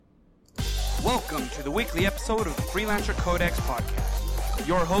Welcome to the weekly episode of the Freelancer Codex podcast.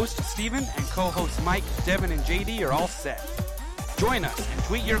 Your host, Steven, and co-hosts Mike, Devin, and JD are all set. Join us and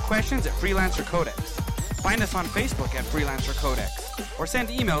tweet your questions at Freelancer Codex. Find us on Facebook at Freelancer Codex, or send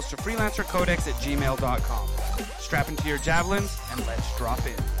emails to freelancercodex@gmail.com. Strap into your javelins, and let's drop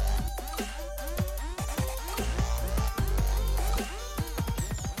in.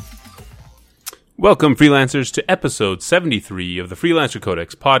 Welcome, freelancers, to episode 73 of the Freelancer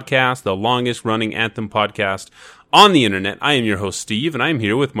Codex podcast, the longest-running Anthem podcast on the internet. I am your host, Steve, and I'm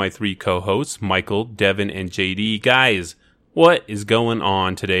here with my three co-hosts, Michael, Devin, and JD. Guys, what is going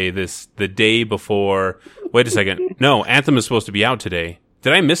on today? The day before... Wait a second. No, Anthem is supposed to be out today.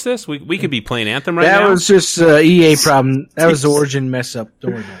 Did I miss this? We could be playing Anthem right now? That was just EA problem. That was the Origin mess up.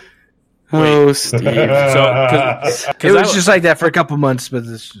 Don't worry about it. Oh, Steve. It was just like that for a couple months, but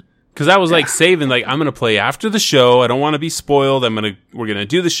this... Because I was like saving, like, I'm going to play after the show. I don't want to be spoiled. We're going to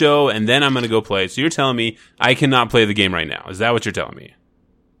do the show, and then I'm going to go play. So you're telling me I cannot play the game right now. Is that what you're telling me?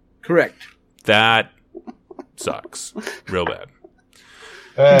 Correct. That sucks. Real bad.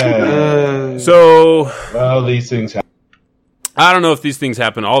 Well, these things happen. I don't know if these things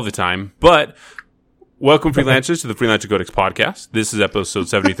happen all the time, but welcome, freelancers, to the Freelancer Codex podcast. This is episode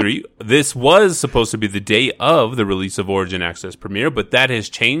 73. This was supposed to be the day of the release of Origin Access premiere, but that has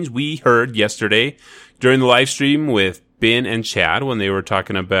changed. We heard yesterday during the live stream with Ben and Chad when they were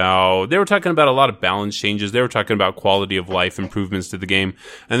talking about a lot of balance changes. They were talking about quality of life improvements to the game.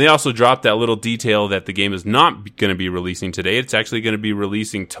 And they also dropped that little detail that the game is not going to be releasing today. It's actually going to be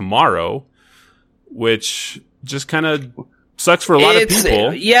releasing tomorrow, which just kind of sucks for a lot of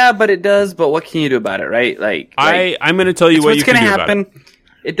people. Yeah, but it does. But what can you do about it, right? I'm going to tell you what you can do about it.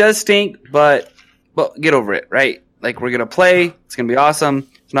 It does stink, but get over it, right? Like, we're going to play. It's going to be awesome.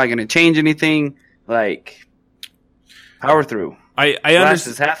 It's not going to change anything. Like, power through. Glass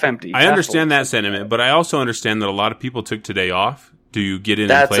is half empty. I understand that sentiment, but I also understand that a lot of people took today off to get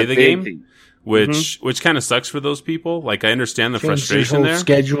in and play the game, which kind of sucks for those people. Like, I understand the frustration there.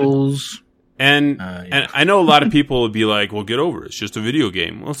 Schedules. And I know a lot of people would be like, well, get over it. It's just a video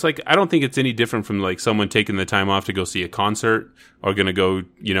game. Well, it's like, I don't think it's any different from like someone taking the time off to go see a concert or going to go,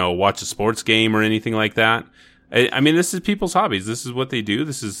 watch a sports game or anything like that. I mean, this is people's hobbies. This is what they do.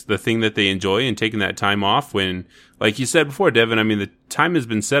 This is the thing that they enjoy, and taking that time off when, like you said before, Devin, I mean, the time has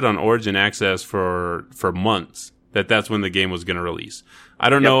been set on Origin Access for months that's when the game was going to release. I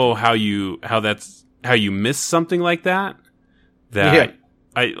don't know how you miss something like that. I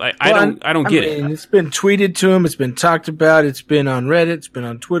don't get it. It's been tweeted to him. It's been talked about. It's been on Reddit. It's been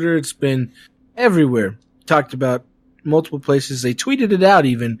on Twitter. It's been everywhere. Talked about multiple places. They tweeted it out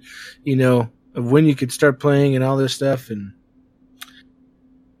even, of when you could start playing and all this stuff. And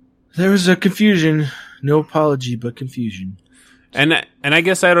there was a confusion. No apology, but confusion. And I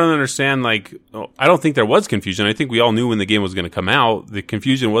guess I don't understand, like, I don't think there was confusion. I think we all knew when the game was going to come out. The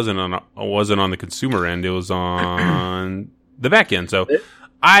confusion wasn't on the consumer end. It was on the back end. So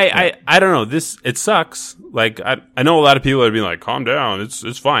I don't know. It sucks. Like, I know a lot of people are being like, calm down.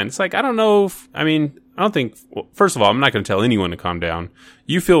 It's fine. It's like, I don't know. I don't think, first of all, I'm not going to tell anyone to calm down.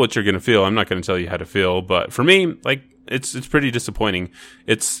 You feel what you're going to feel. I'm not going to tell you how to feel. But for me, like, it's pretty disappointing.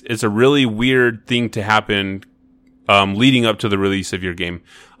 It's a really weird thing to happen, leading up to the release of your game.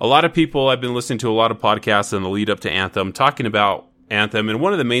 A lot of people, I've been listening to a lot of podcasts in the lead up to Anthem, talking about Anthem, and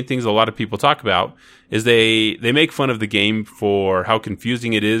one of the main things a lot of people talk about is they make fun of the game for how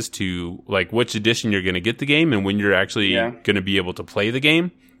confusing it is to, like, which edition you're going to get the game and when you're actually going to be able to play the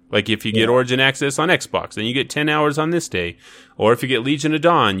game. Like, if you get Origin Access on Xbox, then you get 10 hours on this day. Or if you get Legion of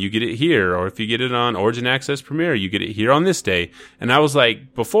Dawn, you get it here. Or if you get it on Origin Access Premiere, you get it here on this day. And I was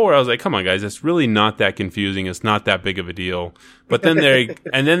like, come on, guys, it's really not that confusing. It's not that big of a deal. But then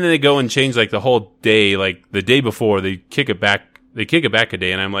they go and change, like, the whole day, like, the day before, they kick it back a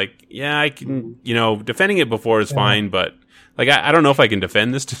day. And I'm like, yeah, I can, defending it before is fine, but, like, I don't know if I can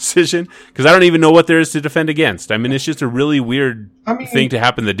defend this decision, because I don't even know what there is to defend against. I mean, it's just a really weird thing to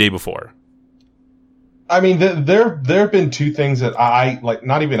happen the day before. I mean, there have been two things that I, like,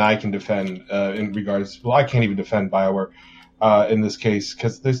 not even I can defend in regards. Well, I can't even defend BioWare in this case,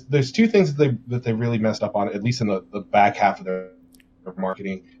 because there's two things that they really messed up on, at least in the back half of their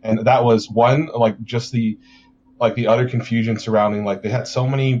marketing, and that was one, like, just the utter confusion surrounding, like, they had so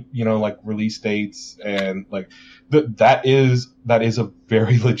many, like, release dates, and, like, that is a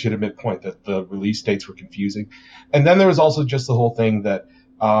very legitimate point, that the release dates were confusing. And then there was also just the whole thing that,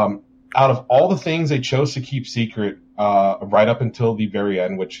 out of all the things they chose to keep secret, right up until the very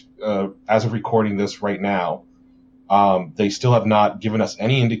end, which, as of recording this right now, they still have not given us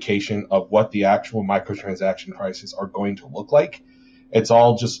any indication of what the actual microtransaction prices are going to look like. It's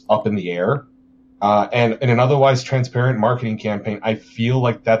all just up in the air. And in an otherwise transparent marketing campaign, I feel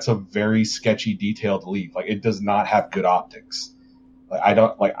like that's a very sketchy detail to leave. Like, it does not have good optics.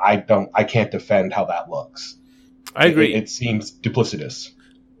 I can't defend how that looks. I agree. It seems duplicitous.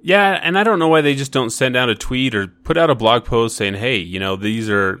 Yeah, and I don't know why they just don't send out a tweet or put out a blog post saying, hey, these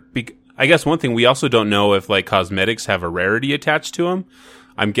are... I guess one thing, we also don't know if, like, cosmetics have a rarity attached to them.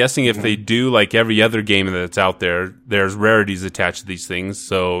 I'm guessing if they do, like every other game that's out there, there's rarities attached to these things,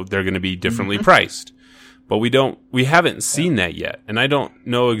 so they're going to be differently priced. But we haven't seen that yet, and I don't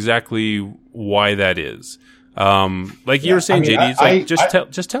know exactly why that is. Like you were saying, JD,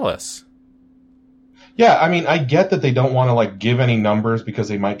 it's just tell us. Yeah, I mean, I get that they don't want to like give any numbers because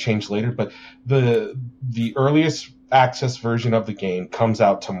they might change later, but the earliest access version of the game comes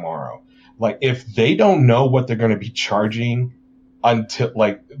out tomorrow. Like, if they don't know what they're going to be charging until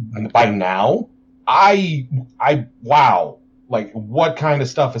like by now, wow, like what kind of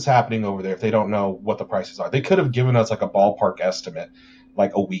stuff is happening over there if they don't know what the prices are? They could have given us like a ballpark estimate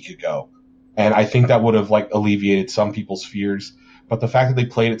like a week ago, and I think that would have like alleviated some people's fears. But the fact that they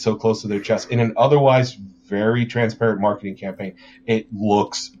played it so close to their chest in an otherwise very transparent marketing campaign, it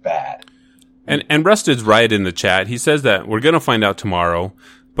looks bad. And Rusted's right in the chat. He says that we're going to find out tomorrow,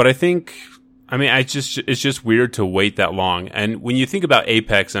 but it's just weird to wait that long. And when you think about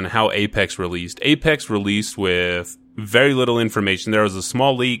Apex and how Apex released with very little information. There was a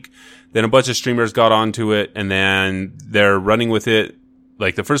small leak, then a bunch of streamers got onto it, and then they're running with it.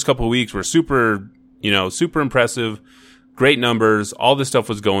 Like, the first couple of weeks were super impressive, great numbers, all this stuff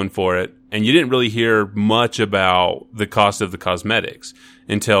was going for it, and you didn't really hear much about the cost of the cosmetics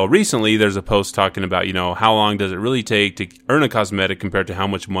until recently. There's a post talking about, how long does it really take to earn a cosmetic compared to how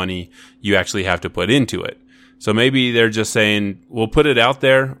much money you actually have to put into it. So maybe they're just saying, we'll put it out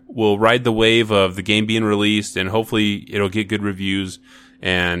there, we'll ride the wave of the game being released, and hopefully it'll get good reviews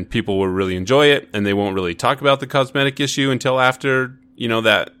and people will really enjoy it, and they won't really talk about the cosmetic issue until after,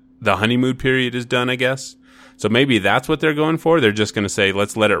 that the honeymoon period is done, I guess. So maybe that's what they're going for. They're just going to say,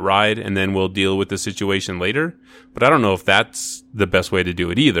 let's let it ride, and then we'll deal with the situation later. But I don't know if that's the best way to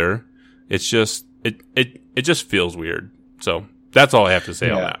do it either. It's just, it just feels weird. So that's all I have to say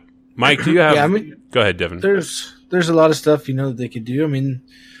on that. Mike, do you have... Go ahead, Devin. There's a lot of stuff, that they could do. I mean,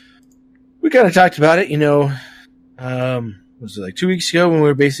 we kind of talked about it, was it like 2 weeks ago when we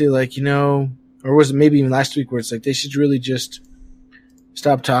were basically like, or was it maybe even last week where it's like they should really just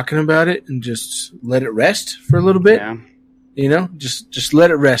stop talking about it and just let it rest for a little bit. Yeah. Just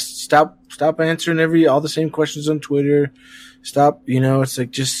let it rest. Stop answering all the same questions on Twitter. Stop, it's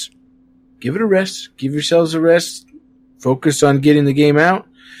like just give it a rest. Give yourselves a rest. Focus on getting the game out.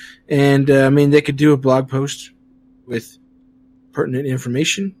 And, they could do a blog post with pertinent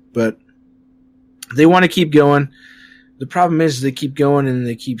information, but they want to keep going. The problem is they keep going and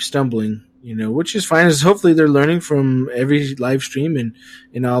they keep stumbling, which is fine. Is hopefully they're learning from every live stream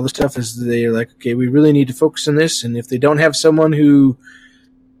and all the stuff as they're like, okay, we really need to focus on this. And if they don't have someone who,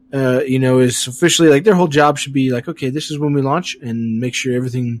 is officially like their whole job should be like, okay, this is when we launch and make sure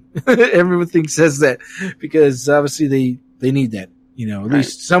everything says that, because obviously they need that. At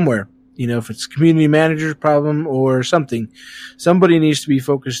least somewhere, if it's community manager's problem or something, somebody needs to be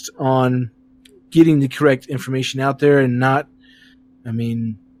focused on getting the correct information out there and not,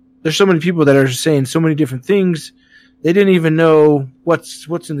 there's so many people that are saying so many different things. They didn't even know what's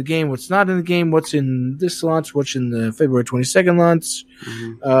in the game, what's not in the game, what's in this launch, what's in the February 22nd launch.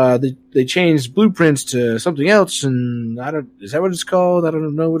 Mm-hmm. They changed blueprints to something else, and is that what it's called? I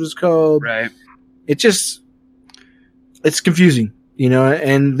don't know what it's called. Right. It's confusing.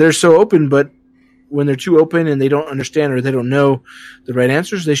 And they're so open, but when they're too open and they don't understand or they don't know the right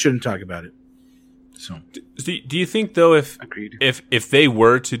answers, they shouldn't talk about it. So, do you think though, if they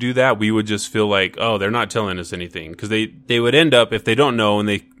were to do that, we would just feel like, oh, they're not telling us anything, because they would end up, if they don't know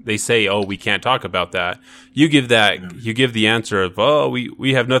and they say, oh, we can't talk about that, you give the answer of, oh,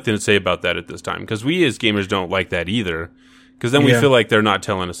 we have nothing to say about that at this time, because we as gamers don't like that either. Because then we feel like they're not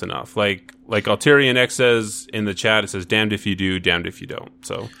telling us enough. Like Altarian X says in the chat, it says, damned if you do, damned if you don't.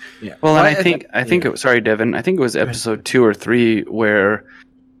 So, yeah. Well, and I think it was, sorry, Devin, I think it was episode 2 or 3 where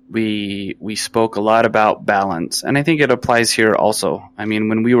we spoke a lot about balance. And I think it applies here also.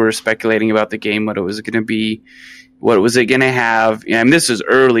 When we were speculating about the game, what it was going to be, what was it going to have, and this is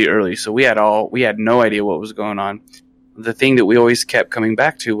early, so we had no idea what was going on. The thing that we always kept coming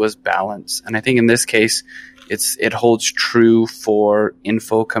back to was balance. And I think in this case, it holds true for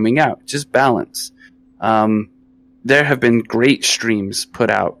info coming out. Just balance. There have been great streams put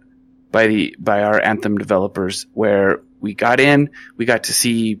out by our Anthem developers where we got to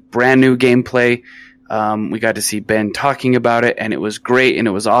see brand new gameplay. We got to see Ben talking about it, and it was great, and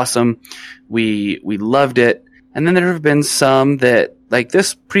it was awesome. We loved it. And then there have been some that, like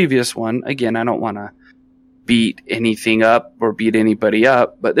this previous one, again, I don't want to beat anything up or beat anybody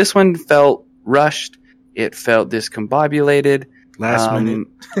up, but this one felt rushed. It felt discombobulated. Last minute.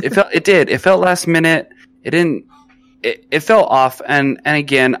 It felt last minute. It felt off. And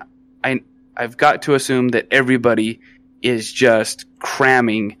again, I've got to assume that everybody is just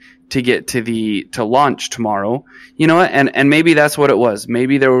cramming to get to launch tomorrow. You know what? And maybe that's what it was.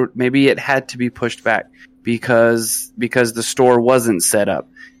 Maybe it had to be pushed back because the store wasn't set up.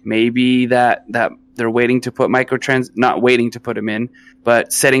 Maybe that they're waiting to put not waiting to put them in,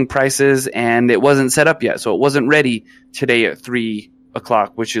 but setting prices, and it wasn't set up yet. So it wasn't ready today at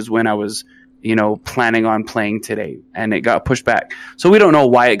 3:00, which is when I was, planning on playing today, and it got pushed back. So we don't know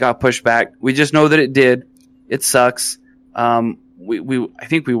why it got pushed back. We just know that it did. It sucks. I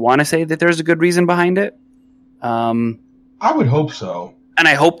think we want to say that there's a good reason behind it. I would hope so. And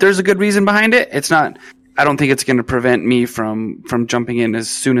I hope there's a good reason behind it. I don't think it's going to prevent me from jumping in as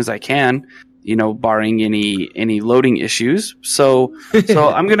soon as I can, barring any loading issues. So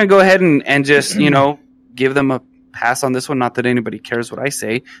I'm going to go ahead and just, give them a pass on this one. Not that anybody cares what I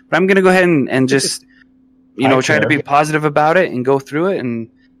say, but I'm going to go ahead and just, try to be positive about it and go through it. And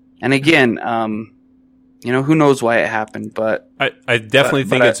again, who knows why it happened, but I definitely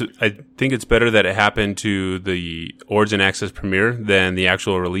think it's better that it happened to the Origin Access premiere than the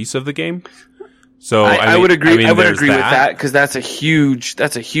actual release of the game. So I would agree. I would agree with that because that's a huge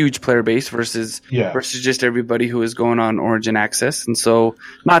player base versus just everybody who is going on Origin Access. And so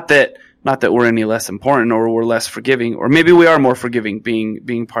not that we're any less important or we're less forgiving, or maybe we are more forgiving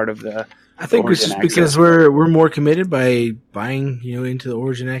being part of the. I think it's just because we're more committed by buying into the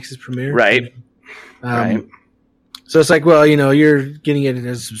Origin Access premiere, right? Right. So it's like, well, you're getting it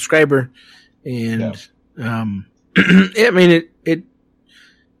as a subscriber, and I mean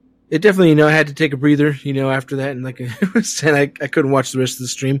it definitely, I had to take a breather, after that, and I couldn't watch the rest of the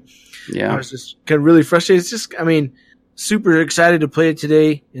stream. Yeah. I was just kind of really frustrated. It's just, super excited to play it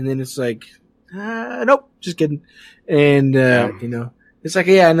today, and then it's like, nope, just kidding. And, it's like,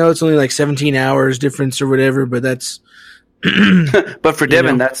 I know it's only like 17 hours difference or whatever, but that's, but for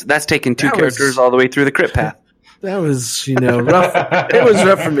Devin, that's taking two characters all the way through the crypt path. That was, rough. It was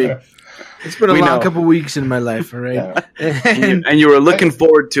rough for me. It's been a long couple weeks in my life, all right? Yeah. and you were looking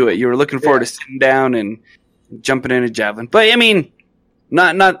forward to it. You were looking forward to sitting down and jumping in a javelin. But you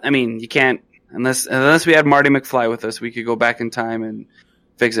can't unless we had Marty McFly with us. We could go back in time and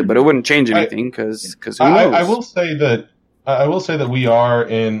fix it, but it wouldn't change anything because who knows? I will say that we are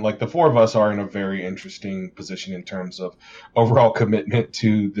in, the four of us are in a very interesting position in terms of overall commitment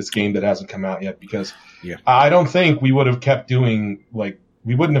to this game that hasn't come out yet, because I don't think we would have kept doing,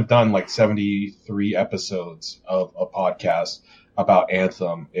 we wouldn't have done 73 episodes of a podcast about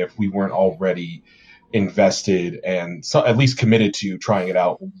Anthem if we weren't already invested and at least committed to trying it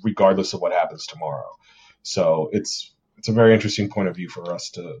out regardless of what happens tomorrow. So it's a very interesting point of view for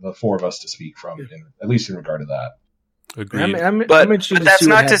us the four of us to speak from, at least in regard to that. Agreed. But that's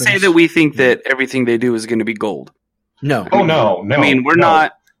not to say that we think that everything they do is going to be gold. No. Oh, no. I mean, we're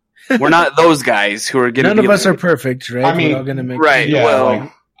not those guys who are going to. None of us are perfect, right? I mean, we're all going to make right. Yeah,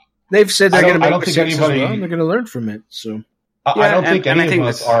 well, they've said they're going to make mistakes as well, and they're going to learn from it. So I don't think any of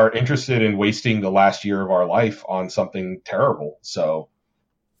us are interested in wasting the last year of our life on something terrible. So,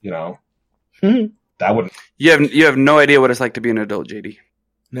 that wouldn't. You have no idea what it's like to be an adult, JD.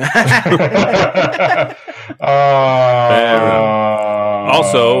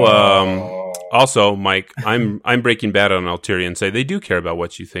 Also, Mike, I'm Breaking Bad on Alteria and say they do care about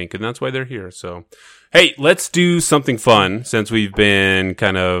what you think, and that's why they're here. So, hey, let's do something fun since we've been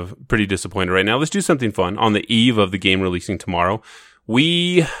kind of pretty disappointed right now. Let's do something fun on the eve of the game releasing tomorrow.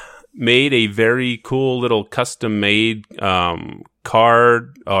 We made a very cool little custom-made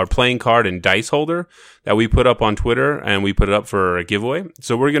card or playing card and dice holder that we put up on Twitter, and we put it up for a giveaway.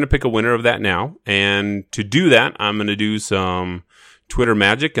 So we're going to pick a winner of that now. And to do that, I'm going to do some Twitter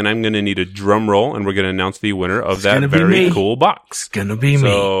magic, and I'm going to need a drum roll, and we're going to announce the winner of that very cool box. It's going to be me.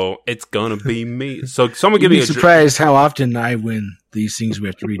 So it's going to be me. So someone give me a surprised how often I win these things we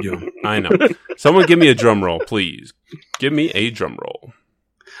have to redo. I know. Someone give me a drum roll, please. Give me a drum roll.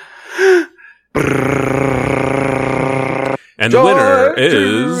 And the winner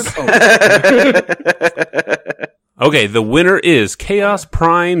is... Okay, the winner is Chaos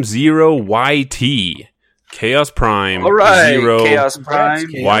Prime 0 YT. Chaos Prime 0 Chaos Prime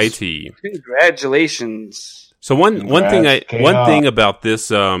YT. Congratulations. So one thing about this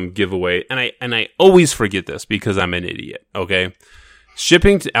giveaway, and I always forget this because I'm an idiot, okay?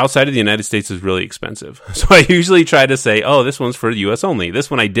 Shipping outside of the United States is really expensive. So I usually try to say, oh, this one's for the US only. This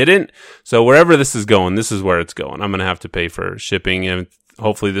one I didn't. So wherever this is going, this is where it's going. I'm going to have to pay for shipping, and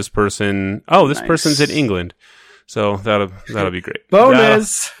hopefully this person's in England. So that'll be great.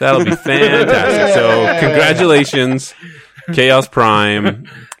 Bonus. That'll be fantastic. So congratulations, Chaos Prime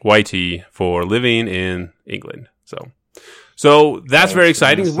YT, for living in England. So that's very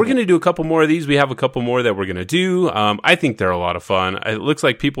exciting. We're going to do a couple more of these. We have a couple more that we're going to do. I think they're a lot of fun. It looks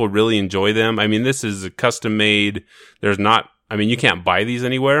like people really enjoy them. I mean, this is a custom made. You can't buy these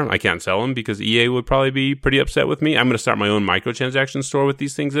anywhere. I can't sell them because EA would probably be pretty upset with me. I'm going to start my own microtransaction store with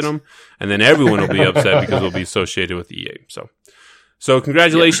these things in them, and then everyone will be upset because it'll be associated with EA. So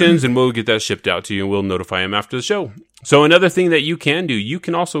congratulations, and we'll get that shipped out to you, and we'll notify them after the show. So another thing that you can do, you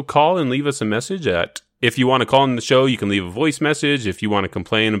can also call and leave us a message if you want to call in the show, you can leave a voice message. If you want to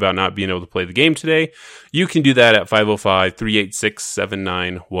complain about not being able to play the game today, you can do that at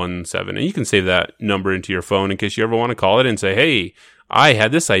 505-386-7917. And you can save that number into your phone in case you ever want to call it and say, hey, I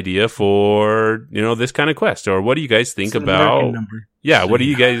had this idea for, this kind of quest. Or what do you guys think about? Yeah, what do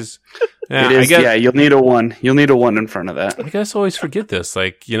you guys... You'll need a 1. You'll need a 1 in front of that. I guess I always forget this. I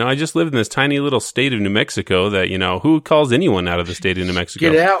just live in this tiny little state of New Mexico that, who calls anyone out of the state of New Mexico?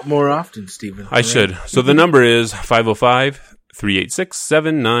 Get out more often, Stephen. I should. So the number is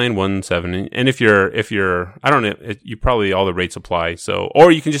 505-386-7917. And if you're, I don't know, you probably, all the rates apply. So,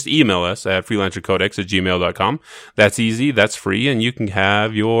 or you can just email us at freelancercodex@gmail.com. That's easy. That's free. And you can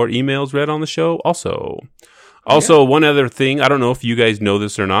have your emails read on the show also. One other thing, I don't know if you guys know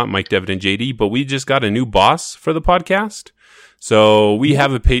this or not, Mike, Devin, and JD, but we just got a new boss for the podcast. So we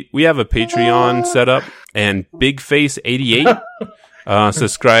have a Patreon set up, and BigFace88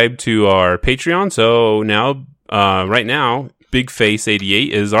 subscribed to our Patreon. So now, right now, BigFace88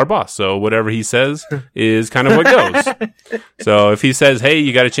 is our boss. So whatever he says is kind of what goes. So if he says, hey,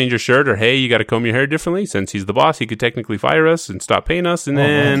 you got to change your shirt, or hey, you got to comb your hair differently, since he's the boss, he could technically fire us and stop paying us. And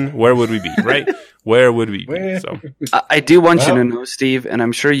then where would we be, right? Where would we be? So I do want you to know, Steve, and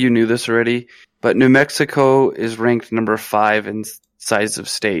I'm sure you knew this already, but New Mexico is ranked number 5 in size of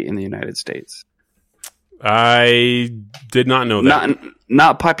state in the United States. I did not know that.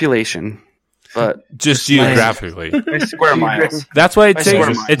 Not population, but just geographically. Square miles. That's why it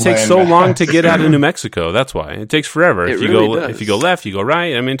takes so long to get out of New Mexico. That's why it takes forever. If you go left, you go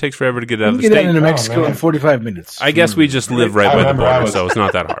right. I mean, it takes forever to get out of the state. Get out of New Mexico in 45 minutes. I guess we just live right by the border, so it's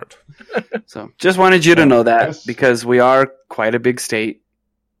not that hard. So, just wanted you to know that because we are quite a big state.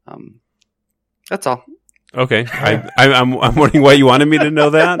 That's all. Okay, I'm wondering why you wanted me to know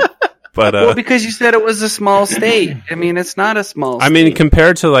that. But well, because you said it was a small state. I mean, it's not a small state. I mean,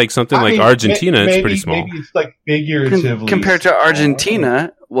 compared to something like Argentina, it's pretty small. Maybe it's figuratively compared to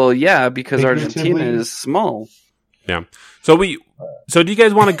Argentina. Well, yeah, because Argentina is small. Yeah. So do you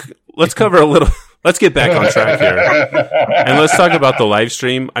guys want to? Let's cover a little. Let's get back on track here, and let's talk about the live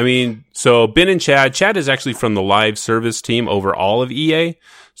stream. I mean, so Ben and Chad. Chad is actually from the live service team over all of EA.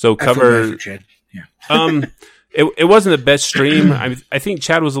 So cover. Chad. Yeah. It wasn't the best stream. I think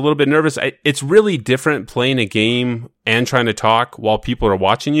Chad was a little bit nervous. It's really different playing a game and trying to talk while people are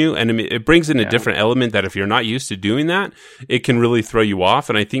watching you. And it brings in a different element that if you're not used to doing that, it can really throw you off.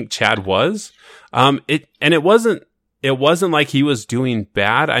 And I think Chad was. It wasn't like he was doing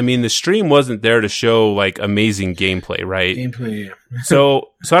bad. I mean, the stream wasn't there to show amazing gameplay, right? Gameplay, yeah.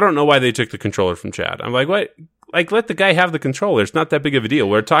 So I don't know why they took the controller from Chad. I'm like, what? Let the guy have the controller. It's not that big of a deal.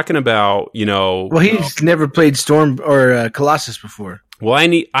 We're talking about, Well, he's never played Storm or Colossus before. Well,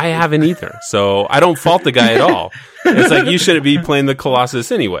 I haven't either. So I don't fault the guy at all. It's like, you shouldn't be playing the Colossus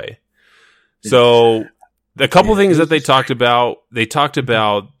anyway. So a couple things that they talked about the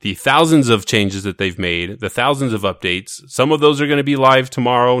thousands of changes that they've made, the thousands of updates. Some of those are going to be live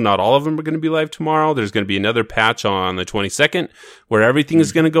tomorrow. Not all of them are going to be live tomorrow. There's going to be another patch on the 22nd where everything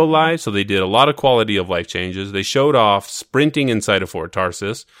is going to go live. So they did a lot of quality of life changes. They showed off sprinting inside of Fort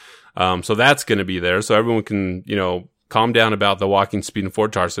Tarsis. So that's going to be there. So everyone can, calm down about the walking speed in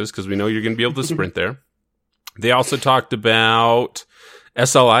Fort Tarsis, because we know you're going to be able to sprint there. They also talked about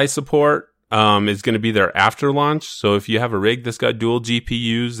SLI support. Is going to be there after launch. So if you have a rig that's got dual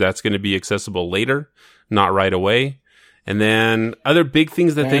GPUs, that's going to be accessible later, not right away. And then other big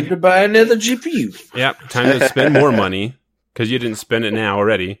things that time to buy another GPU. Yeah, time to spend more money because you didn't spend it now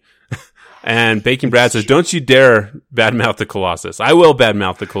already. And Bacon Brad says, don't you dare badmouth the Colossus. I will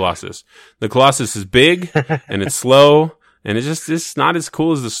badmouth the Colossus. The Colossus is big and it's slow and it's not as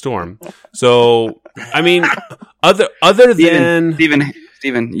cool as the Storm. So, I mean, other than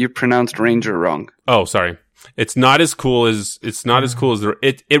Steven, you pronounced Ranger wrong. Oh, sorry. It's not as cool as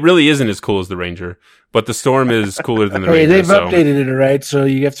it really isn't as cool as the Ranger, but the storm is cooler than the Hey, Ranger. they've So updated it, all right, so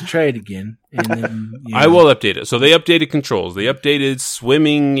you have to try it again. And then, I will update it. So they updated controls. They updated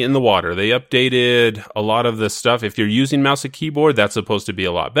swimming in the water. They updated a lot of the stuff. If you're using mouse and keyboard, that's supposed to be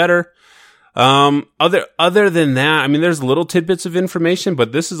a lot better. Other than that, I mean, there's little tidbits of information,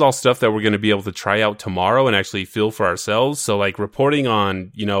 but this is all stuff that we're going to be able to try out tomorrow and actually feel for ourselves. So like reporting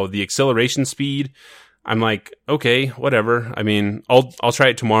on, the acceleration speed, I'm like, okay, whatever. I mean, I'll try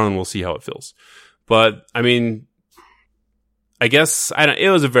it tomorrow and we'll see how it feels. But I mean, I guess it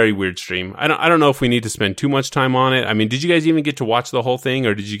was a very weird stream. I don't know if we need to spend too much time on it. I mean, did you guys even get to watch the whole thing,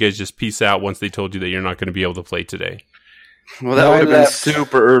 or did you guys just peace out once they told you that you're not going to be able to play today? Well, that No, would I have been left.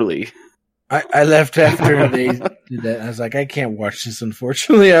 super early. I left after they did that. I was like, I can't watch this,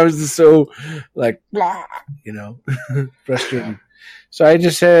 unfortunately. I was just so, like, blah, frustrated. So I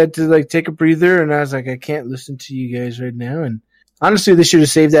just had to, like, take a breather, and I was like, I can't listen to you guys right now. And honestly, they should have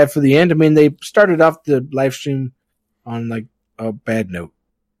saved that for the end. I mean, they started off the live stream on, like, a bad note.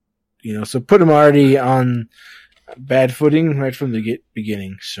 So put them already on bad footing right from the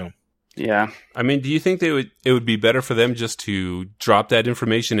beginning, so. Yeah. I mean, do you think it would be better for them just to drop that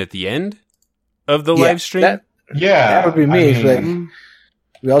information at the end of the live stream? Yeah, That would be me. I mean,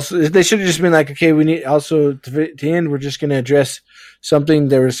 Like, they should have just been like, okay, we need also to end. We're just going to address something.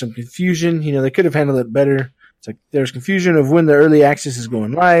 There was some confusion. They could have handled it better. It's like there's confusion of when the early access is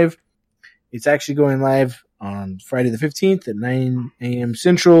going live. It's actually going live on Friday the 15th at 9 a.m.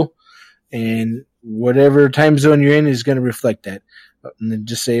 Central, and whatever time zone you're in is going to reflect that. And then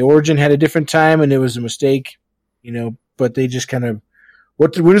just say Origin had a different time and it was a mistake, but they just kind of,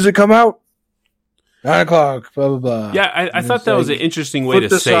 when does it come out? 9 o'clock, blah, blah, blah. Yeah, I thought that was an interesting way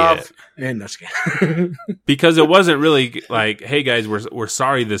to say it. And no, just kidding. Because it wasn't really like, hey guys, we're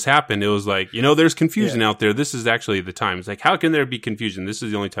sorry this happened. It was like, there's confusion out there. This is actually the time. It's like, how can there be confusion? This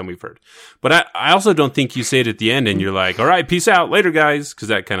is the only time we've heard. But I also don't think you say it at the end and you're like, all right, peace out later, guys. Because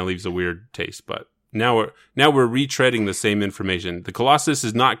that kind of leaves a weird taste. But now we're retreading the same information. The Colossus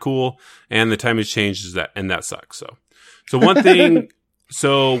is not cool and the time has changed, and that sucks. So one thing,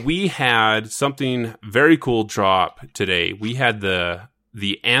 so we had something very cool drop today. We had the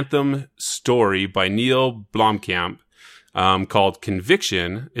Anthem story by Neil Blomkamp, called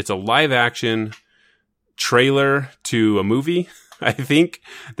Conviction. It's a live action trailer to a movie, I think,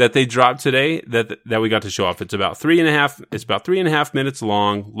 that they dropped today that we got to show off. It's about 3.5 minutes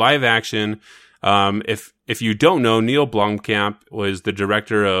long, live action. If you don't know, Neil Blomkamp was the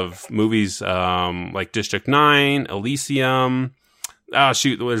director of movies, like District 9, Elysium. Oh,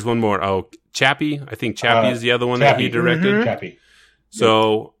 shoot, there's one more. Oh, Chappie. I think Chappie is the other one that he directed. Mm-hmm. Chappie.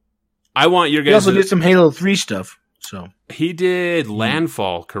 So I want your guys. He also did some Halo 3 stuff. So he did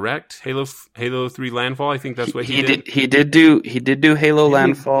Landfall, correct? Halo 3 Landfall. I think that's what he did. He did do Halo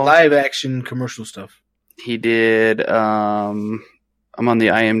Landfall. Live action commercial stuff. He did. I'm on the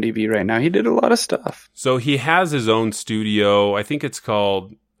IMDb right now. He did a lot of stuff. So he has his own studio. I think it's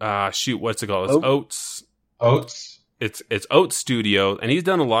called. What's it called? It's Oats. Oats. It's Oats Studio, and he's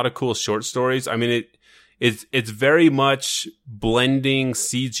done a lot of cool short stories. I mean, it's very much blending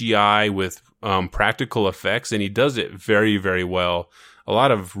CGI with practical effects, and he does it very, very well. A lot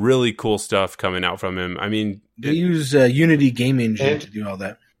of really cool stuff coming out from him. I mean, They use Unity Game Engine to do all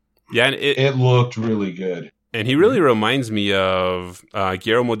that. Yeah, and it looked really good. And he really reminds me of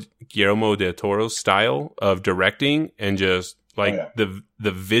Guillermo del Toro's style of directing, and just like the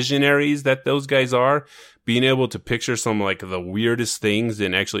visionaries that those guys are, being able to picture some like the weirdest things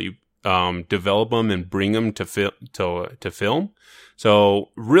and actually develop them and bring them to film. So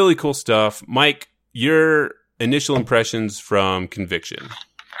really cool stuff. Mike, your initial impressions from Conviction?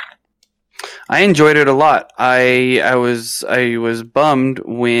 I enjoyed it a lot. I was bummed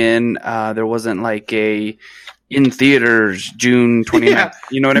when there wasn't like a in theaters June 29th. Yeah.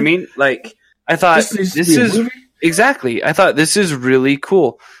 You know what I mean? Like I thought this is exactly. I thought this is really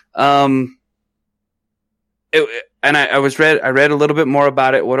cool. And I read a little bit more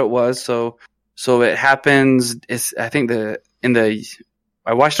about it, what it was. So it happens. I think I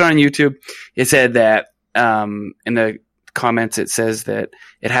watched it on YouTube. It said that in the comments it says that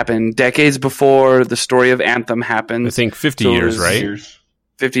it happened decades before the story of Anthem happened. I think 50 years, right?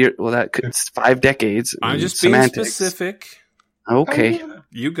 50 years. Well, it's 5 decades. I'm just semantics. being specific. Okay.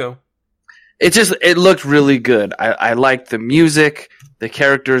 You go. It looked really good. I liked the music. The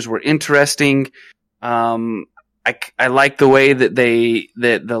characters were interesting. I liked the way that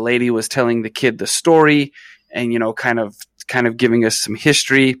the lady was telling the kid the story, and kind of giving us some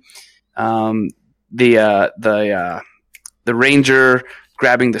history. The Ranger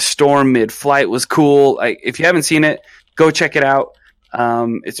grabbing the storm mid-flight was cool. If you haven't seen it, go check it out.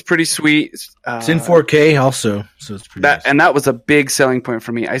 It's pretty sweet. It's in 4K also, so it's pretty nice. And that was a big selling point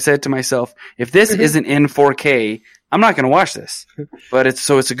for me. I said to myself, if this isn't in 4K, I'm not going to watch this. But it's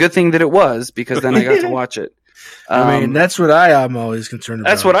a good thing that it was, because then I got to watch it. I mean, that's what I'm always concerned about.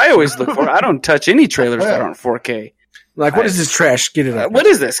 That's what I always look for. I don't touch any trailers that aren't 4K. Like, what is this trash? Get it up. What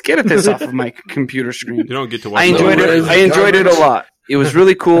is this? Get this off of my computer screen. You don't get to watch I enjoyed it. I enjoyed it a lot. It was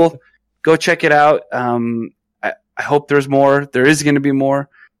really cool. Go check it out. I hope there's more. There is going to be more.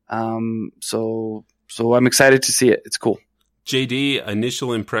 So I'm excited to see it. It's cool. JD,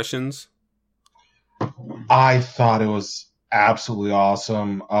 initial impressions? I thought it was absolutely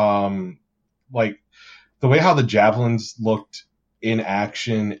awesome. Like the way how the javelins looked in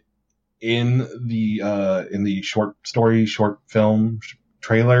action in the short film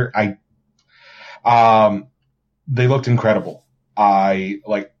trailer, they looked incredible. I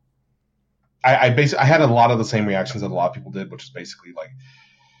basically had a lot of the same reactions that a lot of people did, which is basically like,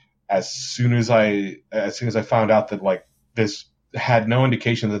 as soon as I found out that like this had no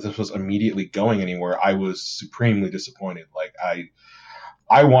indication that this was immediately going anywhere, I was supremely disappointed. Like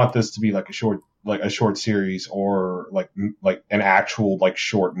I want this to be like a short series, or like an actual like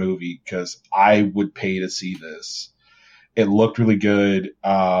short movie, because I would pay to see this. It looked really good.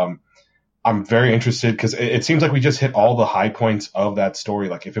 I'm very interested, because it seems like we just hit all the high points of that story.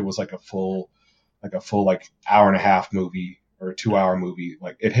 Like if it was like a full hour and a half movie or a 2-hour movie,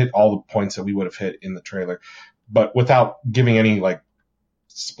 like it hit all the points that we would have hit in the trailer, but without giving any like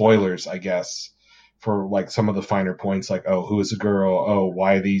spoilers, I guess, for like some of the finer points, like, oh, who is the girl? Oh,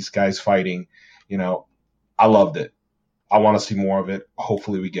 why are these guys fighting? You know, I loved it. I want to see more of it.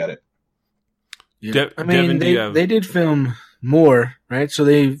 Hopefully we get it. Yeah. I mean, they did film more, right? So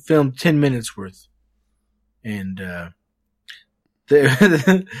they filmed 10 minutes worth. And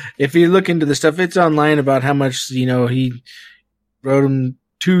if you look into the stuff, it's online about how much, he wrote them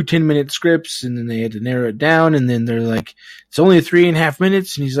 2 10-minute scripts, and then they had to narrow it down, and then they're like, it's only 3.5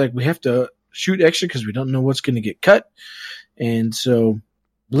 minutes, and he's like, we have to shoot extra because we don't know what's going to get cut. And so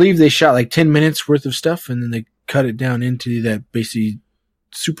I believe they shot like 10 minutes worth of stuff, and then they cut it down into that basically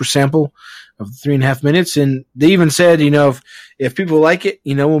super sample of 3.5 minutes. And they even said, if people like it,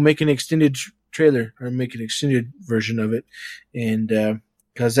 we'll make an extended trailer or make an extended version of it. And,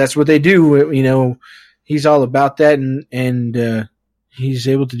 cause that's what they do. He's all about that, and he's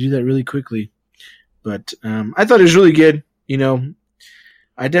able to do that really quickly. But, I thought it was really good.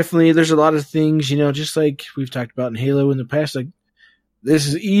 There's a lot of things, just like we've talked about in Halo in the past, like this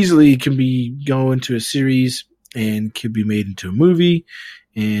is easily can go into a series and could be made into a movie.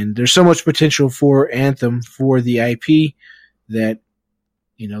 And there's so much potential for Anthem, for the IP, that,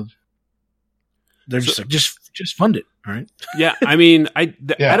 they're just fund it. All right. Yeah. I mean, I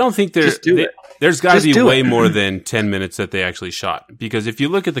don't think there's got to be way more than 10 minutes that they actually shot, because if you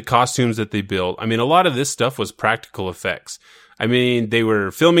look at the costumes that they built, I mean, a lot of this stuff was practical effects. I mean, they were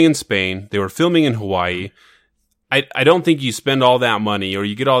filming in Spain. They were filming in Hawaii. I don't think you spend all that money, or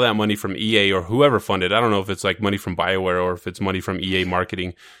you get all that money from EA or whoever funded. I don't know if it's like money from BioWare or if it's money from EA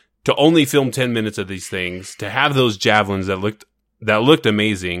marketing, to only film 10 minutes of these things, to have those javelins that looked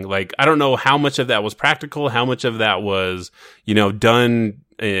amazing. Like, I don't know how much of that was practical, how much of that was, done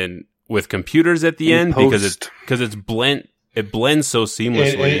with computers at the end, because it blends so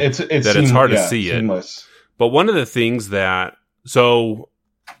seamlessly it's hard to see seamless. It. But one of the things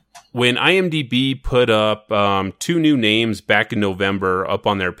when IMDb put up 2 new names back in November up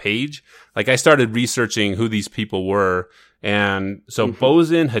on their page, like I started researching who these people were. And so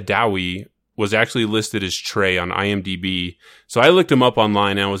Bozen Hadawi was actually listed as Trey on IMDb. So I looked him up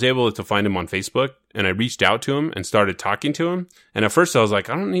online, and I was able to find him on Facebook, and I reached out to him and started talking to him. And at first I was like,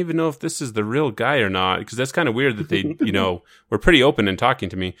 I don't even know if this is the real guy or not, because that's kind of weird that they, were pretty open in talking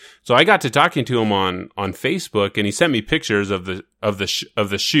to me. So I got to talking to him on Facebook, and he sent me pictures of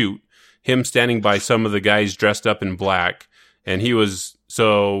the shoot, him standing by some of the guys dressed up in black. And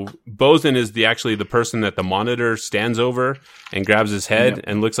so Bozen is actually the person that the monitor stands over and grabs his head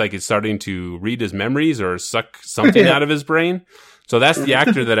and looks like it's starting to read his memories or suck something out of his brain. So that's the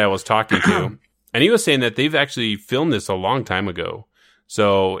actor that I was talking to. And he was saying that they've actually filmed this a long time ago.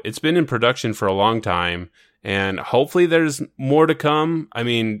 So it's been in production for a long time, and hopefully there's more to come. I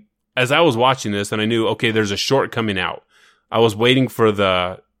mean, as I was watching this and I knew, okay, there's a short coming out, I was waiting for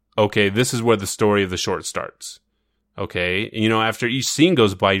this is where the story of the short starts. Okay. After each scene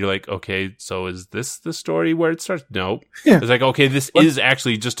goes by, you're like, okay, so is this the story where it starts? No. Yeah. It's like, okay, this is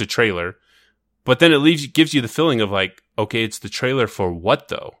actually just a trailer. But then it gives you the feeling of like, okay, it's the trailer for what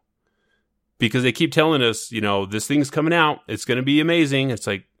though? Because they keep telling us, this thing's coming out. It's going to be amazing. It's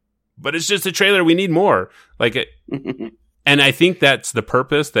like, but it's just a trailer. We need more. And And I think that's the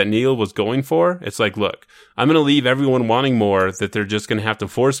purpose that Neil was going for. It's like, look, I'm going to leave everyone wanting more, that they're just going to have to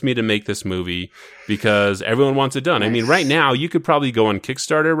force me to make this movie because everyone wants it done. I mean, right now, you could probably go on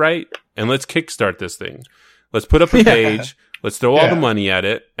Kickstarter, right? And let's kickstart this thing. Let's put up a page. Let's throw all the money at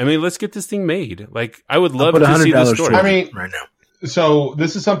it. I mean, let's get this thing made. Like, I would love to see the story. I mean, right now. So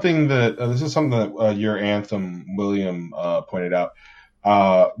this is something that your Anthem William pointed out.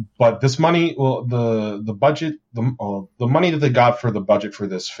 But this money, well, the budget, the money that they got for the budget for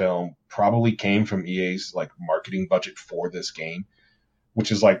this film probably came from EA's like marketing budget for this game,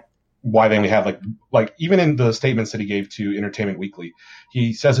 which is like why they only have like even in the statements that he gave to Entertainment Weekly,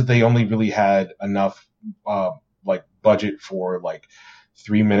 he says that they only really had enough like budget for like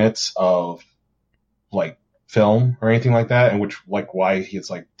 3 minutes of like film or anything like that, and which like why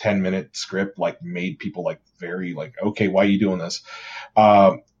his like 10-minute script like made people like very like, okay, why are you doing this?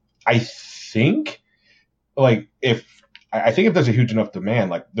 I think if there's a huge enough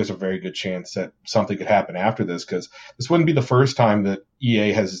demand, like there's a very good chance that something could happen after this, because this wouldn't be the first time that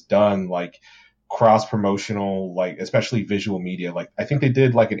EA has done like cross promotional, like especially visual media. Like I think they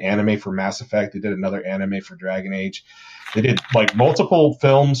did like an anime for Mass Effect. They did another anime for Dragon Age. They did like multiple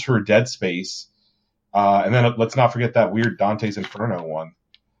films for Dead Space. And then let's not forget that weird Dante's Inferno one.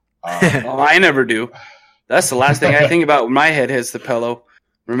 I never do. That's the last thing I think about when my head hits the pillow.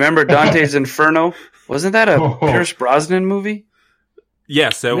 Remember Dante's Inferno? Wasn't that a Pierce Brosnan movie?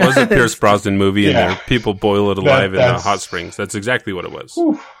 Yes, it was a Pierce Brosnan movie, and there people boil it alive in the hot springs. That's exactly what it was.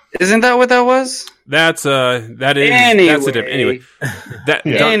 Isn't that what that was? That's Anyway,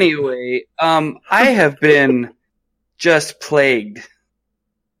 I have been just plagued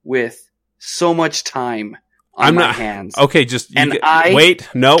with so much time on my hands. Okay, just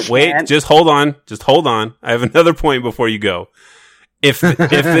hold on. I have another point before you go. If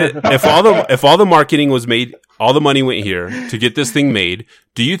all the marketing was made, all the money went here to get this thing made,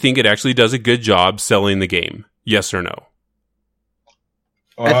 do you think it actually does a good job selling the game? Yes or no?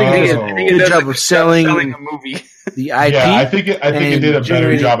 I think it did a good job of selling a movie. The IP. Yeah, I think it did a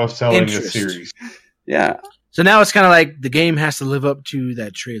better job of selling the series. Yeah. So now it's kind of like the game has to live up to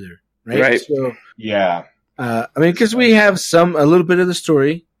that trailer, right? So, yeah. I mean, because we have a little bit of the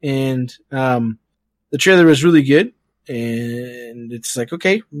story, and the trailer is really good, and it's like,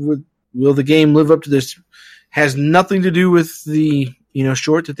 okay, will the game live up to this? Has nothing to do with the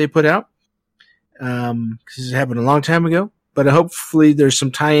short that they put out, because it happened a long time ago. But hopefully there's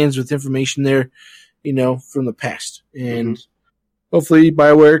some tie-ins with information there, from the past, and hopefully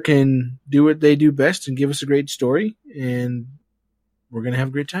BioWare can do what they do best and give us a great story, and we're gonna have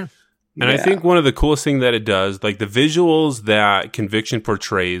a great time. And I think one of the coolest thing that it does, like the visuals that Conviction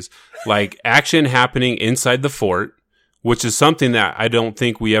portrays, like action happening inside the fort, which is something that I don't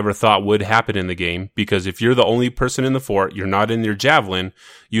think we ever thought would happen in the game, because if you're the only person in the fort, you're not in your javelin,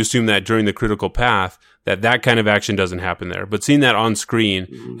 you assume that during the critical path, that kind of action doesn't happen there. But seeing that on screen,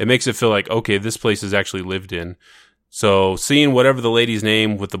 it makes it feel like, okay, this place is actually lived in. So seeing whatever the lady's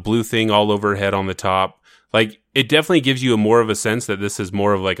name with the blue thing all over her head on the top, like it definitely gives you more of a sense that this is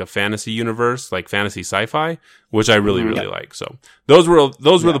more of like a fantasy universe, like fantasy sci-fi, which I really, really like. So those were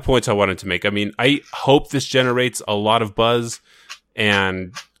the points I wanted to make. I mean, I hope this generates a lot of buzz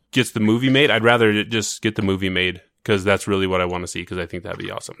and gets the movie made. I'd rather just get the movie made, because that's really what I want to see, because I think that'd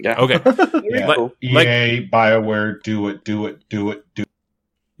be awesome. Yeah. Okay. EA, BioWare, do it.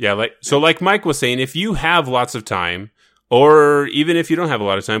 Yeah, like Mike was saying, if you have lots of time, or even if you don't have a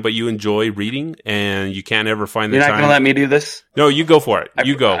lot of time, but you enjoy reading and you can't ever find the time. You're not going to let me do this? No, you go for it.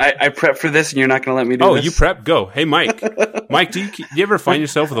 You go. I prep for this, and you're not going to let me do this? Oh, you prep? Go. Hey, Mike. Mike, do you ever find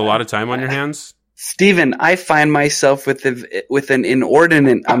yourself with a lot of time on your hands? Steven, I find myself with an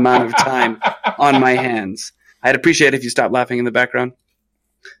inordinate amount of time on my hands. I'd appreciate it if you stopped laughing in the background.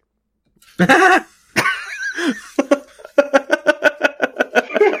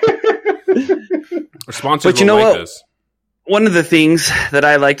 Our sponsors but you know will like what? This. One of the things that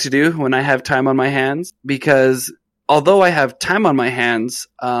I like to do when I have time on my hands, because although I have time on my hands,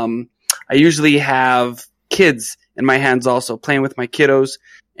 I usually have kids in my hands also, playing with my kiddos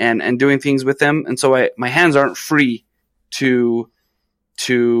and doing things with them. And so my hands aren't free to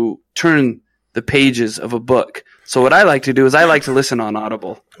turn the pages of a book. So what I like to do is I like to listen on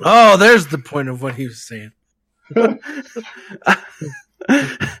Audible. Oh, there's the point of what he was saying.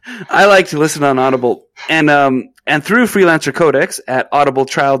 I like to listen on Audible, and through Freelancer Codex at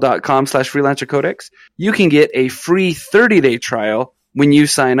audibletrial.com/Freelancer Codex, you can get a free 30-day trial when you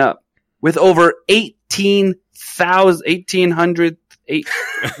sign up. With over 1,800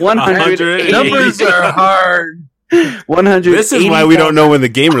 numbers are hard. 100. This is why we don't know when the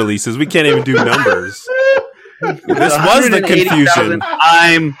game releases. We can't even do numbers. This was the confusion.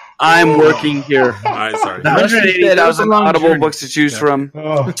 I'm working here. All right, sorry. 180,000 Audible journey. books to choose from.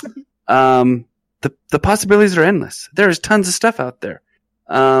 Oh, The possibilities are endless. There's tons of stuff out there.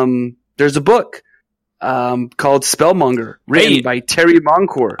 There's a book called Spellmonger, written by Terry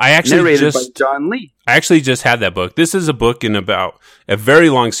Moncourt, narrated by John Lee. I actually just had that book. This is a book in about a very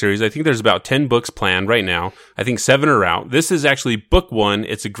long series. I think there's about 10 books planned right now. I think 7 are out. This is actually book 1.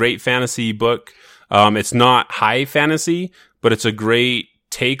 It's a great fantasy book. It's not high fantasy, but it's a great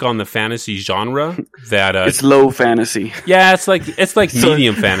take on the fantasy genre. That It's low fantasy. yeah, it's like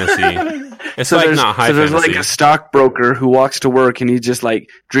medium fantasy. It's So like there's, not high so there's fantasy. like a stockbroker who walks to work and he just like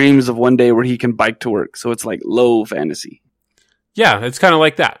dreams of one day where he can bike to work. So it's like low fantasy. Yeah, it's kind of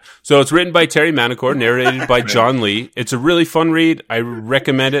like that. So it's written by Terry Manicourt, narrated by John Lee. It's a really fun read. I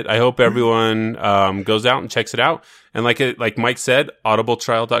recommend it. I hope everyone goes out and checks it out. And like Mike said,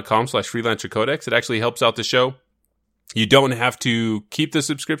 audibletrial.com/freelancercodex. It actually helps out the show. You don't have to keep the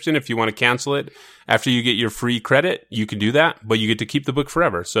subscription if you want to cancel it. After you get your free credit, you can do that, but you get to keep the book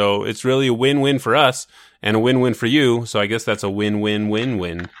forever. So it's really a win-win for us and a win-win for you. So I guess that's a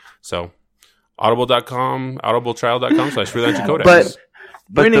win-win-win-win. So audibletrial.com/freelancercodex.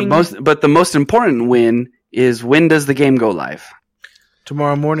 But the most important win is, when does the game go live?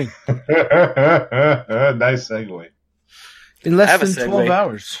 Tomorrow morning. nice segue. In less Have a than 12 segue.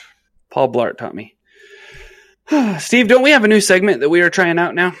 hours. Paul Blart taught me. Steve, don't we have a new segment that we are trying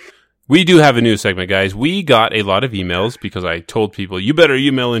out now? We do have a new segment, guys. We got a lot of emails because I told people, you better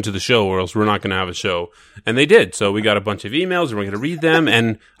email into the show or else we're not going to have a show. And they did. So we got a bunch of emails and we're going to read them.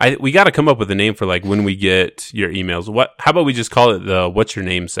 And we got to come up with a name for like when we get your emails. How about we just call it the What's Your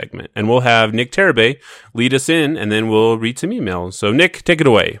Name segment? And we'll have Nick Terabay lead us in and then we'll read some emails. So Nick, take it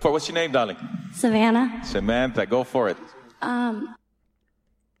away. What's your name, darling? Savannah. Samantha, go for it.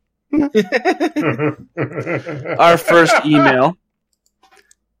 Our first email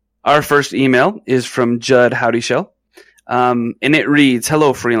is from Judd Howdy Shell. And it reads,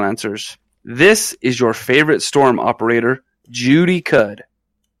 "Hello, freelancers. This is your favorite storm operator, Judy Cudd,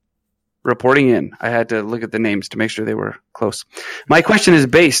 reporting in." I had to look at the names to make sure they were close. "My question is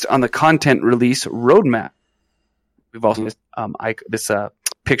based on the content release roadmap." We've also this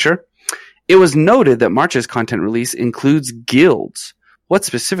picture. "It was noted that March's content release includes guilds. What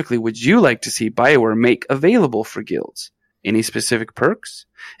specifically would you like to see BioWare make available for guilds? Any specific perks?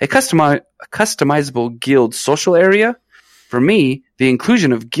 A customizable guild social area? For me, the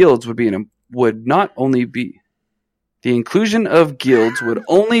inclusion of guilds would only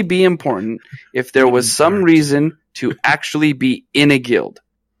be important if there was some reason to actually be in a guild."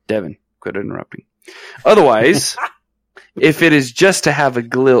 Devin, quit interrupting. "Otherwise, if it is just to have a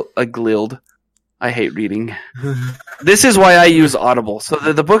guild, I hate reading. This is why I use Audible, so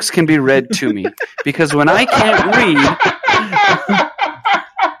that the books can be read to me. Because when I can't read,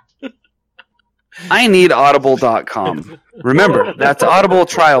 I need audible.com. Remember, that's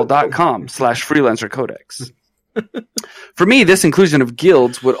audibletrial.com/freelancercodex. For me, this inclusion of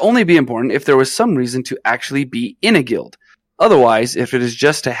guilds would only be important if there was some reason to actually be in a guild. Otherwise, if it is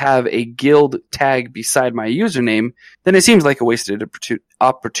just to have a guild tag beside my username, then it seems like a wasted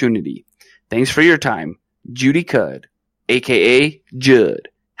opportunity. Thanks for your time. Judy Cudd, a.k.a. Judd,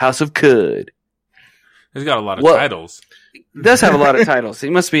 House of Cudd." He's got a lot of titles. Does have a lot of titles. He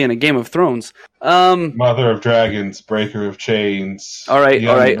must be in a Game of Thrones. Mother of Dragons, Breaker of Chains. All right.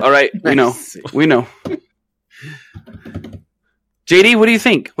 We know. JD, what do you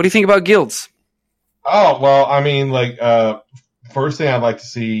think? What do you think about guilds? Oh, well, I mean, first thing I'd like to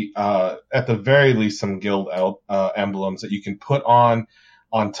see, at the very least, some guild emblems that you can put on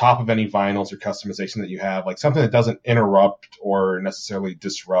top of any vinyls or customization that you have, like something that doesn't interrupt or necessarily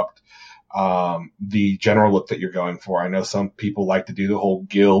disrupt the general look that you're going for. I know some people like to do the whole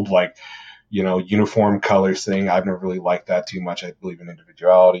guild, uniform colors thing. I've never really liked that too much. I believe in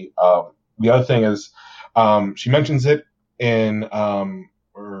individuality. The other thing is, she mentions it in,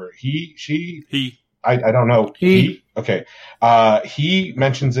 or he. I don't know. He. Okay. He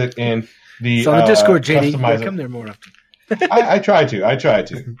mentions it in the. It's on the Discord, JD. Customizer. Come there more often. I try to.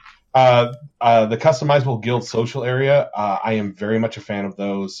 The customizable guild social area, I am very much a fan of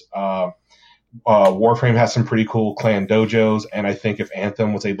those. Warframe has some pretty cool clan dojos, and I think if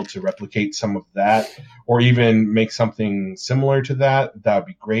Anthem was able to replicate some of that, or even make something similar to that would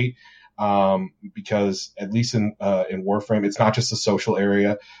be great. Because at least in Warframe, it's not just a social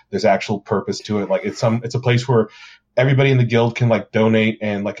area. There's actual purpose to it. Like it's a place where everybody in the guild can like donate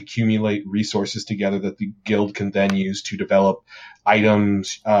and like accumulate resources together that the guild can then use to develop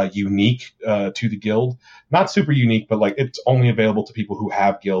items unique to the guild. Not super unique, but like it's only available to people who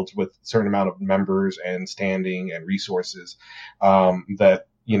have guilds with a certain amount of members and standing and resources that,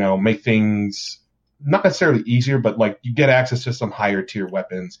 you know, make things not necessarily easier, but like you get access to some higher tier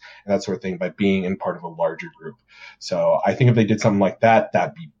weapons and that sort of thing by being in part of a larger group. So I think if they did something like that,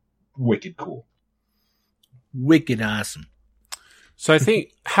 that'd be wicked cool. Wicked awesome. So I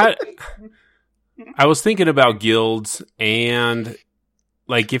think I was thinking about guilds, and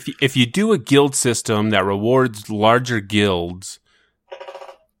like if you do a guild system that rewards larger guilds,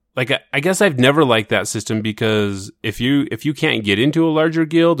 like I guess I've never liked that system, because if you can't get into a larger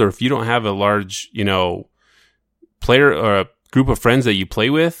guild, or if you don't have a large, you know, player or a group of friends that you play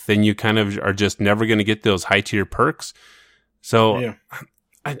with, then you kind of are just never going to get those high tier perks. So yeah.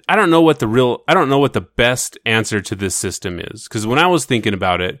 I don't know what the best answer to this system is, because when I was thinking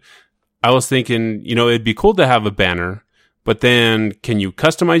about it, I was thinking, you know, it'd be cool to have a banner, but then can you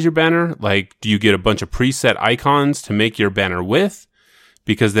customize your banner? Like, do you get a bunch of preset icons to make your banner with?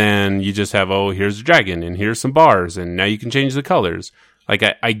 Because then you just have, oh, here's a dragon and here's some bars and now you can change the colors. Like,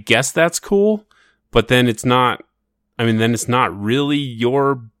 I guess that's cool, but then it's not really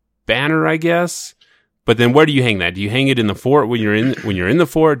your banner, I guess. But then where do you hang that? Do you hang it in the fort when you're in the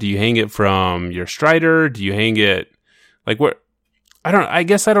fort? Do you hang it from your strider? Do you hang it like where? I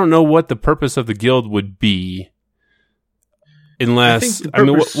guess I don't know what the purpose of the guild would be, unless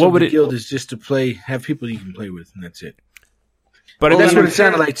what would it? Guild is just to have people you can play with, and that's it. But that's what it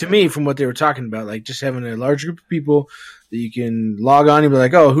sounded like to me from what they were talking about, like just having a large group of people that you can log on and be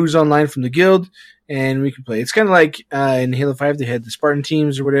like, oh, who's online from the guild, and we can play. It's kind of like in Halo 5 they had the Spartan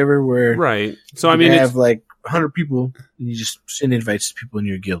teams or whatever, where right. So you have like 100 people and you just send invites to people in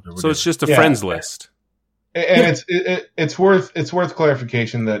your guild or whatever. So it's just a friends list. And it's worth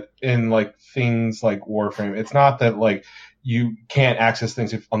clarification that in like things like Warframe, it's not that like you can't access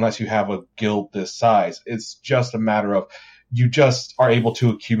things unless you have a guild this size. It's just a matter of you just are able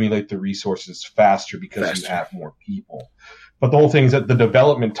to accumulate the resources faster because you have more people. But the whole thing is that the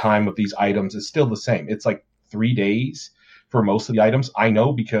development time of these items is still the same. It's like 3 days for most of the items. I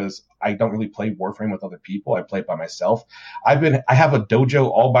know because I don't really play Warframe with other people. I play it by myself. I have a dojo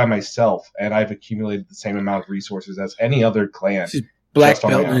all by myself, and I've accumulated the same amount of resources as any other clan. He's black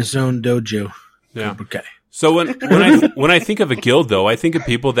belt in his own dojo. Yeah. Okay. So when I think of a guild, though, I think of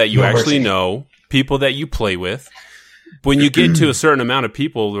people that you actually know, people that you play with. When you get to a certain amount of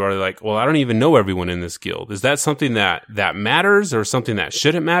people who are like, well, I don't even know everyone in this guild. Is that something that matters, or something that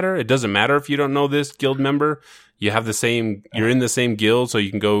shouldn't matter? It doesn't matter if you don't know this guild member. You're in the same guild, so you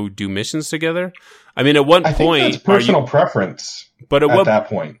can go do missions together. I mean, at what point? I think that's personal preference. But at that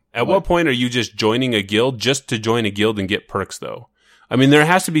point, what point are you just joining a guild just to join a guild and get perks, though? I mean, there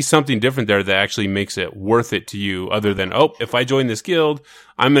has to be something different there that actually makes it worth it to you, other than, oh, if I join this guild,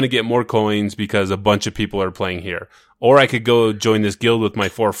 I'm going to get more coins because a bunch of people are playing here. Or I could go join this guild with my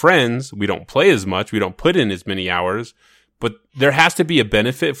 4 friends. We don't play as much. We don't put in as many hours. But there has to be a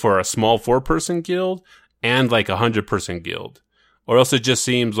benefit for a small 4-person guild and like a 100-person guild. Or else it just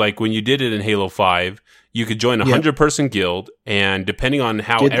seems like when you did it in Halo 5, you could join a 100-person guild, and depending on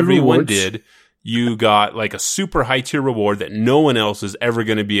how everyone did, you got like a super high tier reward that no one else is ever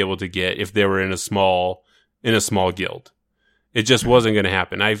going to be able to get if they were in a small guild. It just wasn't going to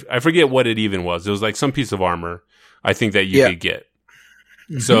happen. I forget what it even was. It was like some piece of armor, I think, that you could get.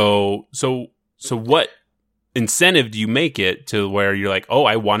 Mm-hmm. So what incentive do you make it to where you're like, oh,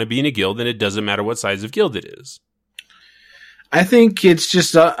 I want to be in a guild, and it doesn't matter what size of guild it is? I think it's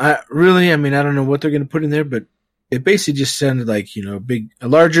just really, I mean, I don't know what they're going to put in there, but it basically just sounded like, you know, a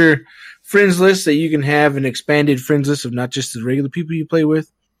larger friends list that you can have, an expanded friends list of not just the regular people you play with.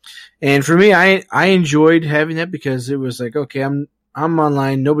 And for me, I enjoyed having that because it was like, okay, I'm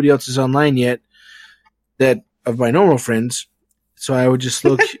online. Nobody else is online yet that of my normal friends. So I would just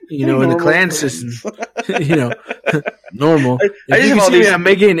look, you know, in the clan system, you know, normal. I just have all these. I'm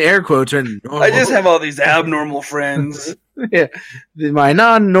making air quotes. Normal. I just have all these abnormal friends. Yeah, my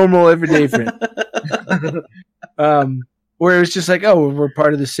non-normal everyday friend. Where it's just like, oh, we're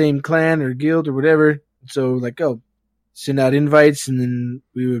part of the same clan or guild or whatever. So like, oh, send out invites, and then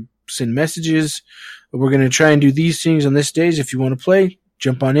we would send messages. We're going to try and do these things on this days. If you want to play,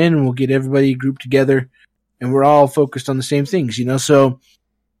 jump on in, and we'll get everybody grouped together. And we're all focused on the same things, you know. So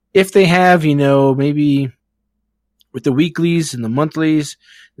if they have, you know, maybe with the weeklies and the monthlies,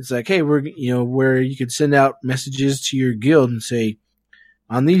 it's like, hey, we're, you know, where you could send out messages to your guild and say,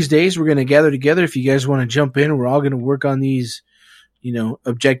 on these days, we're going to gather together. If you guys want to jump in, we're all going to work on these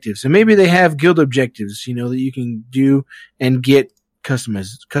objectives. And maybe they have guild objectives, that you can do and get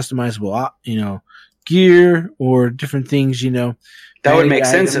customizable, gear or different things, That would make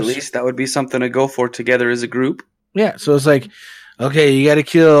sense, at least. That would be something to go for together as a group. Yeah, so it's like, okay, you got to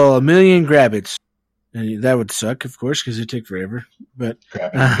kill 1 million grabbits. And that would suck, of course, because it take forever. But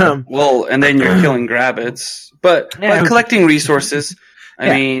and then you're killing grabbits. But collecting resources.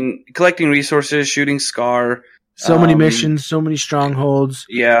 Collecting resources, shooting Scar. So many missions, so many strongholds.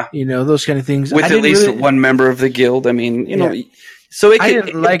 Yeah. Those kind of things. With at least one member of the guild. So I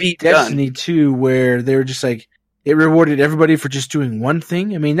didn't like Destiny 2, where they were just like, it rewarded everybody for just doing one thing.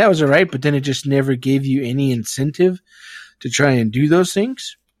 That was all right, but then it just never gave you any incentive to try and do those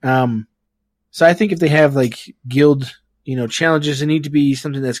things. So I think if they have guild, challenges, it need to be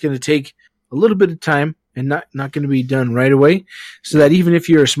something that's going to take a little bit of time and not going to be done right away, so that even if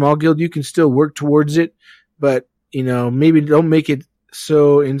you're a small guild, you can still work towards it. But, maybe don't make it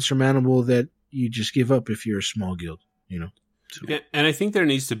so insurmountable that you just give up if you're a small guild, Yeah, and I think there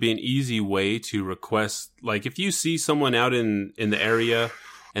needs to be an easy way to request, if you see someone out in the area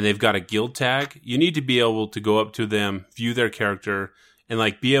and they've got a guild tag, you need to be able to go up to them, view their character,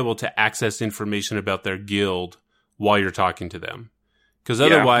 and be able to access information about their guild while you're talking to them. Because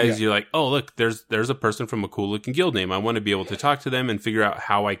otherwise you're like, oh, look, there's a person from a cool looking guild name. I want to be able to talk to them and figure out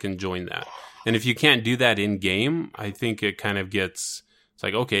how I can join that. And if you can't do that in game, I think it kind of gets, it's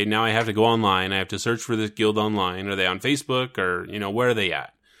like, okay, now I have to go online. I have to search for this guild online. Are they on Facebook, or, where are they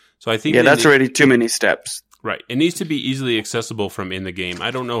at? So I think that's already too many steps. Right. It needs to be easily accessible from in the game.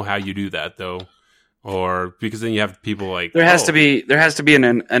 I don't know how you do that though. Or because then you have people there has to be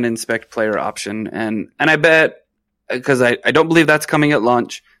an inspect player option, and I bet, because I don't believe that's coming at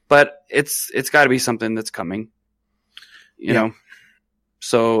launch, but it's got to be something that's coming, you know.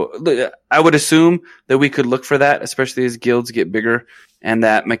 So I would assume that we could look for that, especially as guilds get bigger and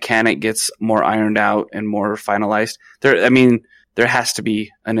that mechanic gets more ironed out and more finalized. There has to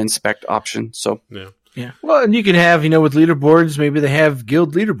be an inspect option. So yeah. Well, and you can have, with leaderboards, maybe they have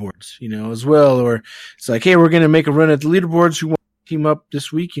guild leaderboards, as well. Or it's like, hey, we're going to make a run at the leaderboards. Who want to team up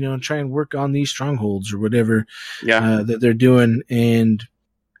this week, and try and work on these strongholds or whatever that they're doing. And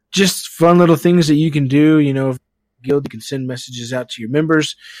just fun little things that you can do, if guild, you can send messages out to your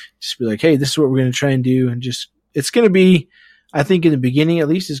members. Just be like, hey, this is what we're going to try and do. And it's going to be, I think in the beginning, at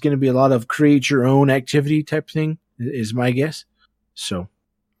least, it's going to be a lot of create your own activity type thing is my guess. So.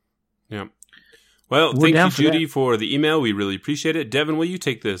 Yeah. Well, thank you, Judy, for the email. We really appreciate it. Devin, will you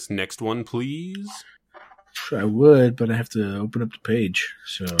take this next one, please? I would, but I have to open up the page.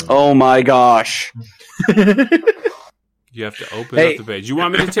 So. Oh my gosh! You have to open up the page. You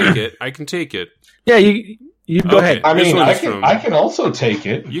want me to take it? I can take it. Yeah, you go ahead. I can also take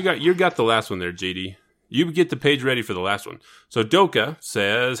it. You got the last one there, JD. You get the page ready for the last one. So Doka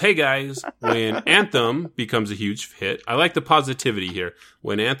says, hey guys, when Anthem becomes a huge hit, I like the positivity here.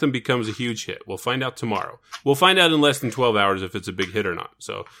 When Anthem becomes a huge hit, we'll find out tomorrow. We'll find out in less than 12 hours if it's a big hit or not.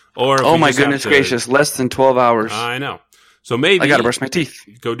 Oh my goodness gracious, less than 12 hours. I know. So maybe I gotta brush my teeth.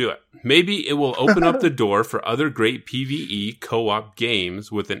 Go do it. Maybe it will open up the door for other great PvE co-op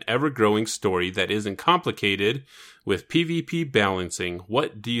games with an ever-growing story that isn't complicated with PvP balancing.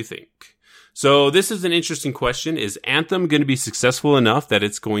 What do you think? So this is an interesting question. Is Anthem going to be successful enough that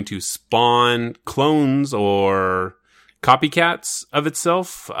it's going to spawn clones or copycats of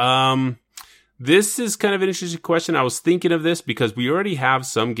itself? This is kind of an interesting question. I was thinking of this because we already have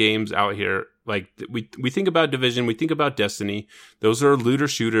some games out here. We think about Division, we think about Destiny. Those are looter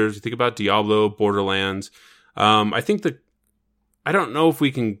shooters. We think about Diablo, Borderlands. I don't know if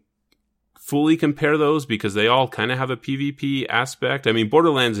we can fully compare those because they all kind of have a PvP aspect. I mean,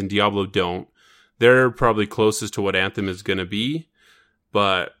 Borderlands and Diablo don't. They're probably closest to what Anthem is going to be,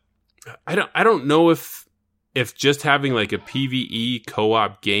 but I don't know if just having a PvE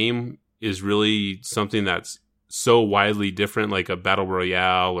co-op game is really something that's so widely different, like a battle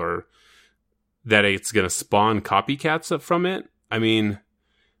royale, or that it's going to spawn copycats up from it. I mean,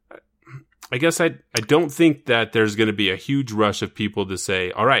 I guess I don't think that there's going to be a huge rush of people to say,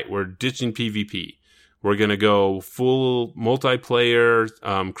 all right, we're ditching PvP. We're going to go full multiplayer,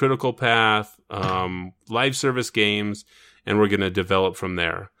 critical path, live service games, and we're going to develop from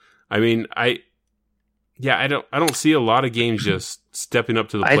there. I mean, I don't see a lot of games just stepping up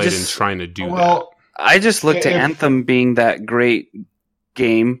to the plate and trying to do that. I just look to Anthem being that great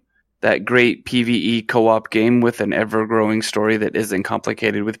game, that great PvE co-op game with an ever-growing story that isn't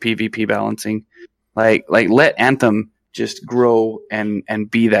complicated with PvP balancing. Like let Anthem just grow and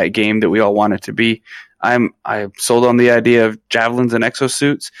be that game that we all want it to be. I'm sold on the idea of javelins and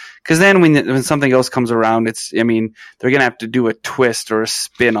exosuits, because then when something else comes around, they're gonna have to do a twist or a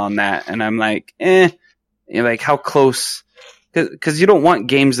spin on that, and I'm like, like how close? Because you don't want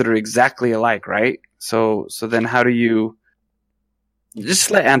games that are exactly alike, right? So then how do you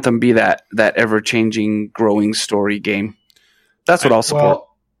just let Anthem be that ever changing, growing story game? That's what I'll support. Well,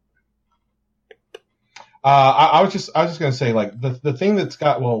 I was just going to say, like, the thing that's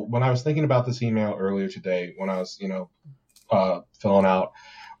got, when I was thinking about this email earlier today, when I was, filling out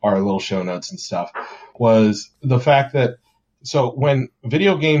our little show notes and stuff, was the fact that, so when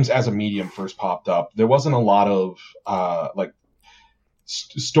video games as a medium first popped up, there wasn't a lot of,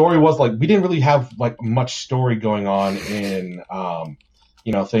 story was, like, we didn't really have, like, much story going on in,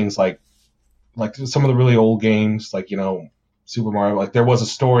 things like some of the really old games, like, Super Mario, like there was a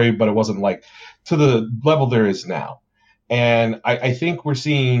story, but it wasn't like to the level there is now. And I think we're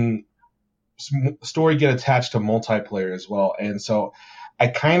seeing story get attached to multiplayer as well. And so I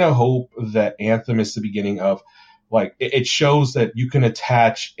kind of hope that Anthem is the beginning of, like, it shows that you can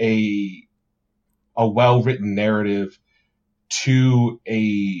attach a well-written narrative to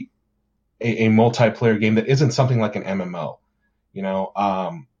a multiplayer game that isn't something like an MMO,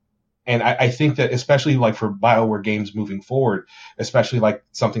 and I think that especially like for BioWare games moving forward, especially like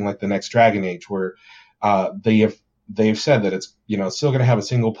something like the next Dragon Age, where they've said that it's still going to have a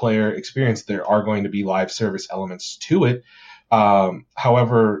single player experience. There are going to be live service elements to it.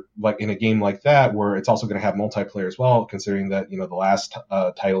 However, like in a game like that, where it's also going to have multiplayer as well, considering that the last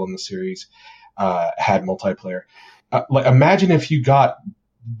title in the series had multiplayer. Like imagine if you got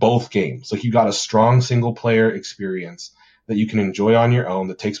both games, like you got a strong single player experience that you can enjoy on your own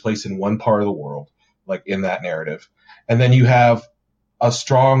that takes place in one part of the world, like in that narrative. And then you have a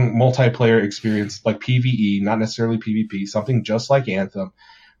strong multiplayer experience like PvE, not necessarily PvP, something just like Anthem,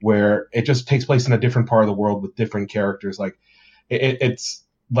 where it just takes place in a different part of the world with different characters. Like it's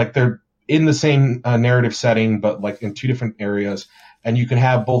like they're in the same narrative setting, but like in two different areas. And you can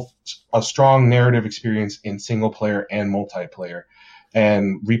have both a strong narrative experience in single player and multiplayer.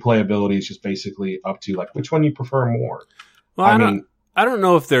 And replayability is just basically up to like which one you prefer more. Well, I don't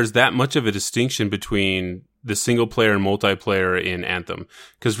know if there's that much of a distinction between the single player and multiplayer in Anthem,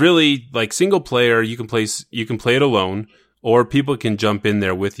 because really, like single player, you can play it alone, or people can jump in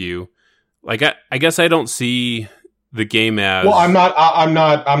there with you. Like I guess I don't see the game as. Well, I'm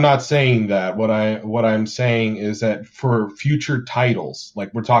not saying that. What I'm saying is that for future titles,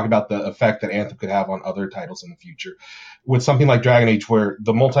 like we're talking about the effect that Anthem could have on other titles in the future, with something like Dragon Age, where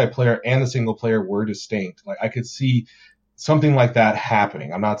the multiplayer and the single player were distinct. Like I could see something like that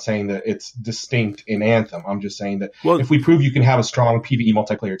happening. I'm not saying that it's distinct in Anthem. I'm just saying that if we prove you can have a strong PvE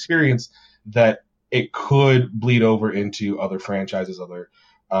multiplayer experience, that it could bleed over into other franchises, other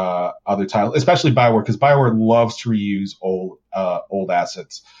titles, especially BioWare, because BioWare loves to reuse old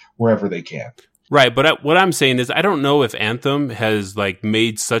assets wherever they can. Right, but what I'm saying is I don't know if Anthem has like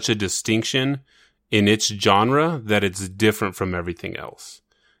made such a distinction in its genre that it's different from everything else.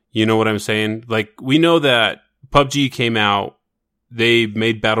 You know what I'm saying? Like we know that PUBG came out, they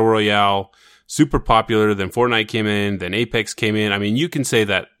made Battle Royale super popular, then Fortnite came in, then Apex came in. I mean, you can say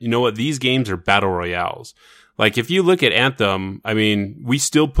that, these games are Battle Royales. Like, if you look at Anthem, I mean, we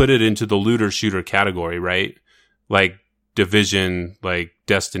still put it into the looter shooter category, right? Like Division, like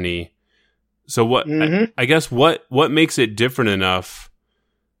Destiny. So what, I guess what makes it different enough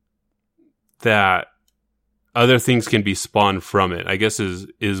that other things can be spawned from it, I guess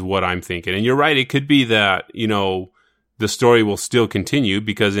is what I'm thinking. And you're right. It could be that, the story will still continue,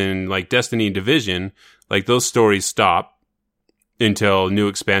 because in like Destiny and Division, like those stories stop until new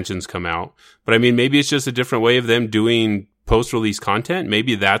expansions come out. But I mean, maybe it's just a different way of them doing post-release content.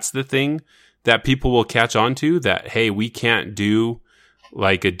 Maybe that's the thing that people will catch on to, that, hey, we can't do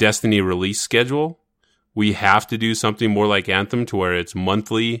like a Destiny release schedule. We have to do something more like Anthem, to where it's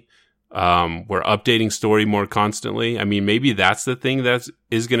monthly. We're updating story more constantly. I mean, maybe that's the thing that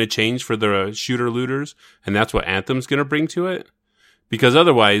is going to change for the shooter looters, and that's what Anthem's going to bring to it. Because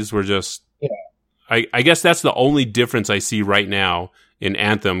otherwise, we're just. Yeah. I guess that's the only difference I see right now in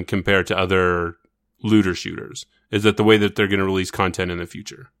Anthem compared to other looter shooters, is that the way that they're going to release content in the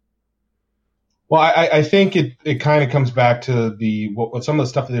future. Well, I think it kind of comes back to some of the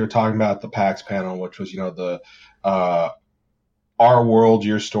stuff that they were talking about at the PAX panel, which was the our world,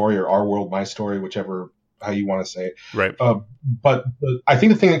 your story, or our world, my story, whichever how you want to say it. Right. But I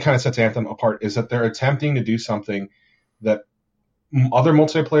think the thing that kind of sets Anthem apart is that they're attempting to do something that other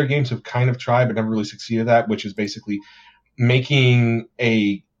multiplayer games have kind of tried but never really succeeded at, which is basically making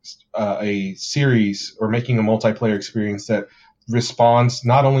a series or making a multiplayer experience that responds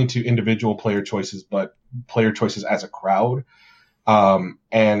not only to individual player choices, but player choices as a crowd.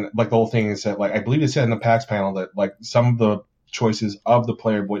 And like the whole thing is that, like, I believe they said in the PAX panel that like some of the choices of the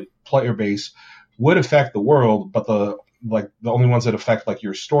player base would affect the world, but the only ones that affect like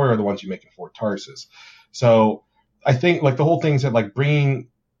your story are the ones you make in Fort Tarsus. So I think like the whole thing is that like bringing,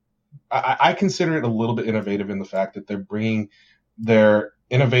 I consider it a little bit innovative in the fact that they're bringing their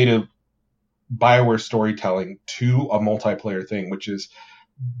innovative BioWare storytelling to a multiplayer thing, which is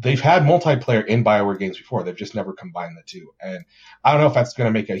they've had multiplayer in BioWare games before. They've just never combined the two. And I don't know if that's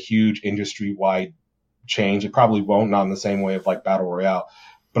going to make a huge industry-wide change. It probably won't, not in the same way of like Battle Royale.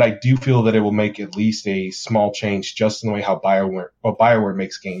 But I do feel that it will make at least a small change just in the way how BioWare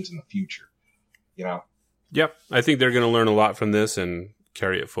makes games in the future. You know? Yep. I think they're going to learn a lot from this and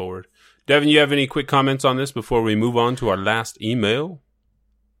carry it forward. Devin, you have any quick comments on this before we move on to our last email?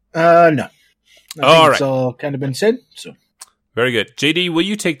 No. All right. It's all kind of been said. So very good. JD, will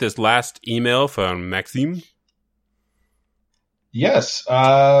you take this last email from Maxime? Yes.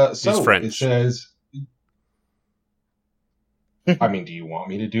 He's So French. It says, I mean, do you want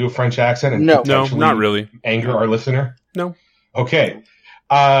me to do a French accent and No, No, not really. anger our listener? No. Okay.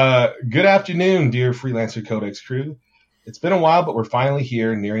 Good afternoon, dear Freelancer Codex crew. It's been a while, but we're finally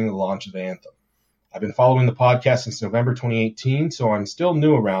here, nearing the launch of Anthem. I've been following the podcast since November 2018, so I'm still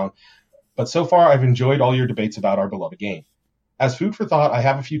new around, but so far I've enjoyed all your debates about our beloved game. As food for thought, I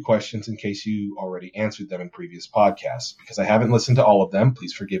have a few questions in case you already answered them in previous podcasts. Because I haven't listened to all of them,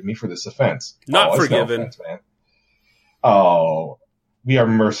 please forgive me for this offense. Not it's forgiven. No offense, man. Oh, we are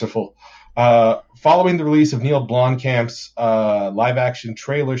merciful. Following the release of Neil Blomkamp's live-action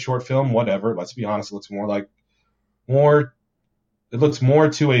trailer short film, whatever, let's be honest, it looks more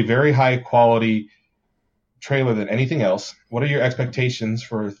to a very high-quality trailer than anything else. What are your expectations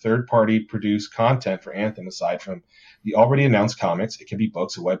for third-party produced content for Anthem aside from the already announced comics? It can be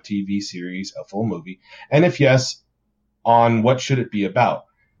books, a web TV series, a full movie. And if yes, on what should it be about?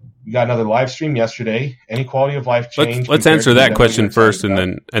 We got another live stream yesterday. Any quality of life change? Let's answer that question first, and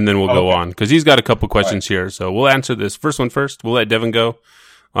then we'll go on, because he's got a couple questions here. So we'll answer this first one first. We'll let Devin go.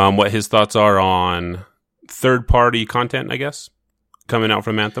 What his thoughts are on third-party content, I guess, coming out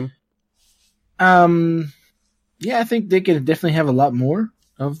from Anthem. Yeah, I think they could definitely have a lot more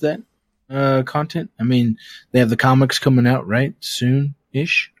of that content. I mean, they have the comics coming out right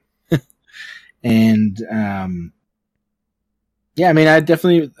soon-ish, and yeah, I mean, I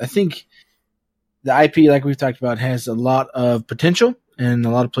think the IP, like we've talked about, has a lot of potential and a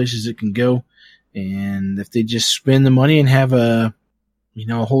lot of places it can go. And if they just spend the money and have a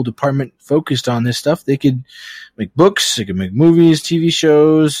whole department focused on this stuff, they could make books, they could make movies, TV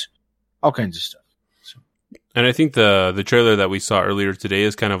shows, all kinds of stuff. So. And I think the trailer that we saw earlier today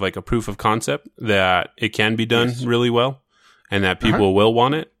is kind of like a proof of concept that it can be done really well and that people will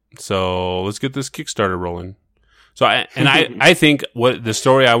want it. So let's get this Kickstarter rolling. So I think what the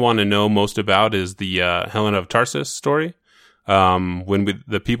story I want to know most about is the Helena of Tarsus story. When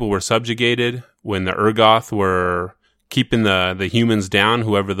the people were subjugated, when the Urgoth were keeping the humans down,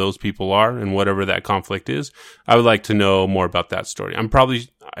 whoever those people are, and whatever that conflict is, I would like to know more about that story. I'm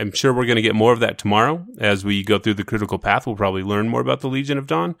sure we're going to get more of that tomorrow as we go through the critical path. We'll probably learn more about the Legion of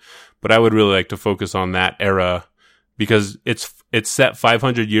Dawn, but I would really like to focus on that era because it's set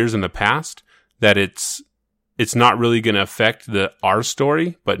 500 years in the past. That it's not really going to affect our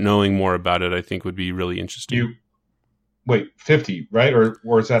story, but knowing more about it, I think, would be really interesting. Wait, 50, right?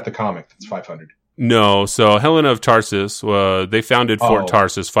 Or is that the comic that's 500? No, so Helena of Tarsus, they founded Fort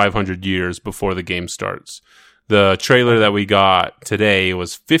Tarsus 500 years before the game starts. The trailer that we got today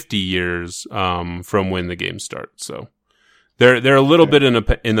was 50 years from when the game starts. So they're a little bit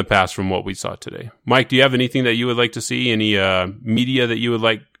in the past from what we saw today. Mike, do you have anything that you would like to see? Any media that you would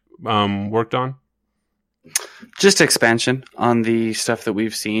like worked on? Just expansion on the stuff that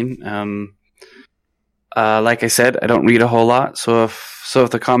we've seen. Like I said, I don't read a whole lot, so if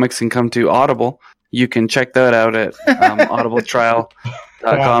the comics can come to Audible, you can check that out at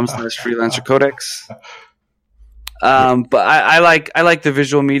audibletrial.com/freelancercodex. But I like the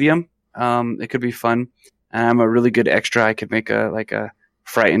visual medium. It could be fun. And I'm a really good extra. I could make a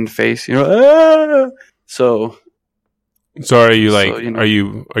frightened face, So. Sorry, are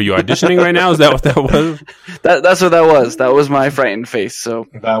you auditioning right now? Is that what that was? That's what that was. That was my frightened face. So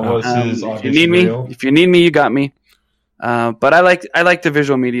that was his audition. If you need me, you got me. But I like the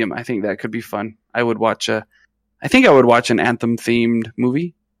visual medium. I think that could be fun. I would watch an Anthem themed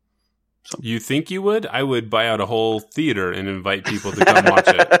movie. So. You think you would? I would buy out a whole theater and invite people to come watch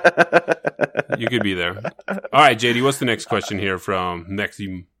it. You could be there. All right, JD, what's the next question here from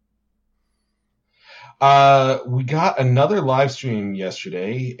Maxime? We got another live stream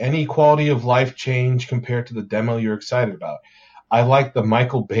yesterday. Any quality of life change compared to the demo you're excited about? I like the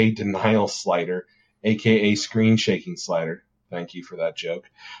Michael Bay denial slider, aka screen shaking slider. Thank you for that joke.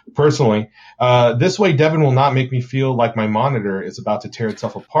 Personally, this way Devin will not make me feel like my monitor is about to tear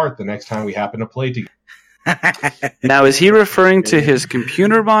itself apart the next time we happen to play together. Now, is he referring to his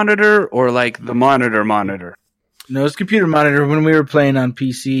computer monitor or like the monitor? No, it's computer monitor when we were playing on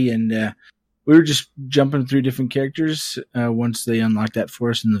PC, and we were just jumping through different characters once they unlocked that for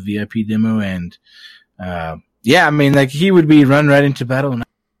us in the VIP demo. And yeah, I mean, like he would be run right into battle and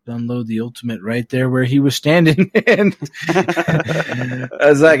unload the ultimate right there where he was standing. And I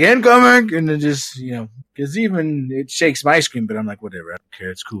was like, incoming! And it just, because even it shakes my screen, but I'm like, whatever, I don't care,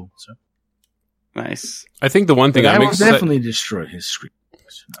 it's cool. So nice. I think the one thing I will definitely destroy his screen.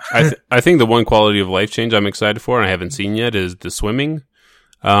 I think the one quality of life change I'm excited for, and I haven't seen yet, is the swimming.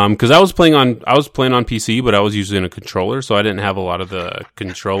 Because I was playing on PC, but I was using a controller, so I didn't have a lot of the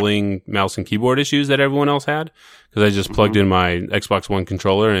controlling mouse and keyboard issues that everyone else had. Because I just plugged in my Xbox One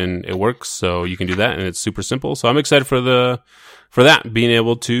controller and it works, so you can do that, and it's super simple. So I'm excited for that, being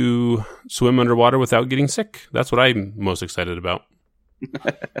able to swim underwater without getting sick. That's what I'm most excited about.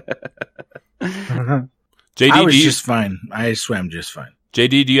 JD, I was just fine. I swam just fine.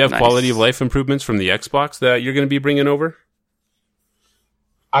 JD, do you have quality of life improvements from the Xbox that you're going to be bringing over?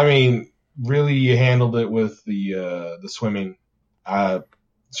 I mean, really, you handled it with the swimming.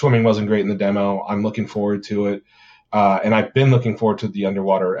 Swimming wasn't great in the demo. I'm looking forward to it. And I've been looking forward to the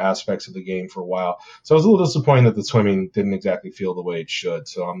underwater aspects of the game for a while. So I was a little disappointed that the swimming didn't exactly feel the way it should.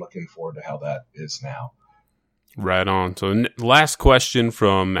 So I'm looking forward to how that is now. Right on. So last question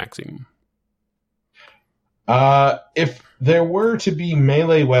from Maxime. If there were to be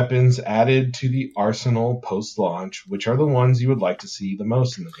melee weapons added to the arsenal post-launch, which are the ones you would like to see the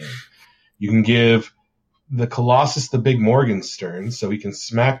most in the game? You can give the Colossus the big Morgenstern so he can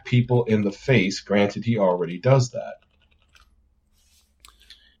smack people in the face. Granted, he already does that.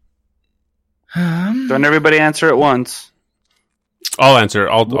 Don't everybody answer at once. I'll answer.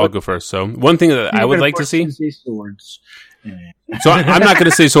 I'll go first. So one thing that I would like to see. Swords. So I'm not going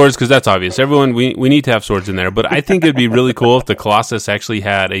to say swords because that's obvious. Everyone, we need to have swords in there. But I think it'd be really cool if the Colossus actually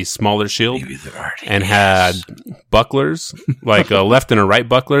had a smaller shield and had bucklers, like a left and a right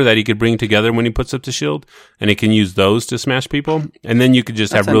buckler that he could bring together when he puts up the shield, and he can use those to smash people. And then you could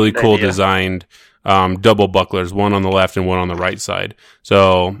just have really cool designed double bucklers, one on the left and one on the right side.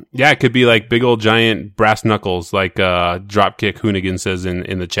 So yeah, it could be like big old giant brass knuckles, like Dropkick Hoonigan says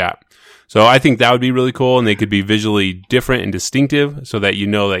in the chat. So I think that would be really cool, and they could be visually different and distinctive so that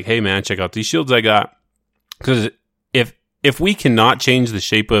like, hey man, check out these shields I got. Because if we cannot change the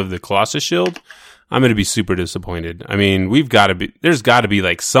shape of the Colossus shield, I'm going to be super disappointed. I mean, there's got to be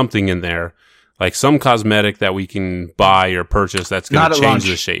like something in there, like some cosmetic that we can buy or purchase that's going to change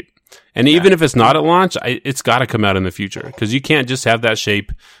the shape. And even if it's not at launch, it's got to come out in the future, because you can't just have that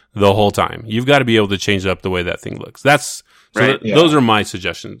shape the whole time. You've got to be able to change up the way that thing looks. Those are my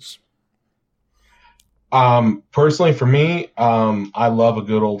suggestions. Personally, for me, I love a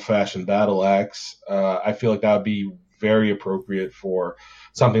good old-fashioned battle axe. I feel like that would be very appropriate for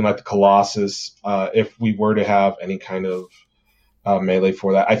something like the Colossus, if we were to have any kind of melee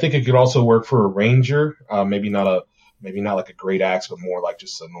for that. I think it could also work for a ranger, maybe not like a great axe, but more like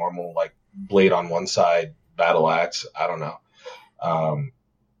just a normal like blade on one side battle axe. I don't know,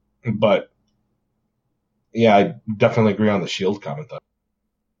 but yeah, I definitely agree on the shield comment though.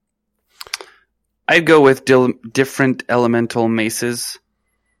 I'd go with different elemental maces.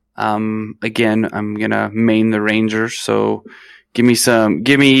 Again, I'm gonna main the ranger, so give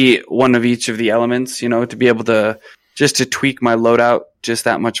me one of each of the elements, to be able to tweak my loadout just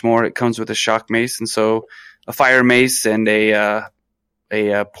that much more. It comes with a shock mace, and so a fire mace and a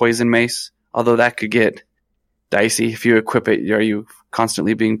poison mace. Although that could get dicey if you equip it. Are you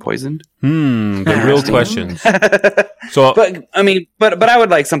constantly being poisoned? The real questions. So, but I would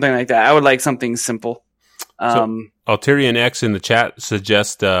like something like that. I would like something simple. Alterian X in the chat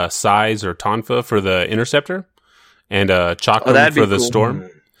suggests Size or Tonfa for the Interceptor, and Chakram for the cool. Storm.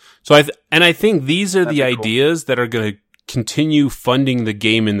 So I think these are the ideas that are going to continue funding the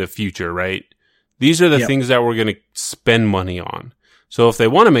game in the future, right? These are the things that we're going to spend money on. So if they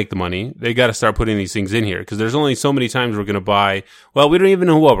want to make the money, they got to start putting these things in here, because there's only so many times we're going to buy. Well, we don't even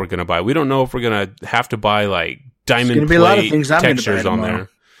know what we're going to buy. We don't know if we're going to have to buy like diamond plate textures on there.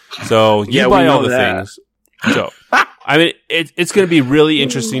 So you buy all the things. So I mean, it's going to be really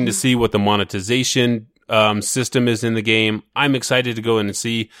interesting to see what the monetization system is in the game. I'm excited to go in and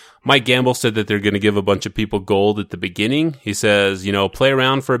see. Mike Gamble said that they're going to give a bunch of people gold at the beginning. He says, play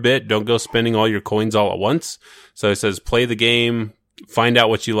around for a bit. Don't go spending all your coins all at once. So he says, play the game, find out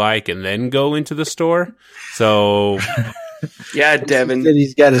what you like, and then go into the store. So... Yeah, Devin.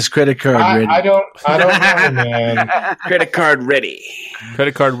 He's got his credit card ready. I don't know, man. Credit card ready.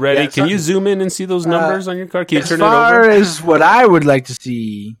 Credit card ready. Yeah, Can you zoom in and see those numbers on your card? Can you turn it As far over? as what I would like to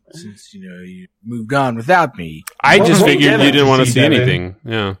see, since you moved on without me. I just What figured would you didn't want to see Devin? anything.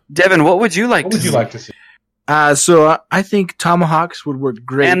 Yeah. Devin, what would you like What to would you see? like to see? So I think tomahawks would work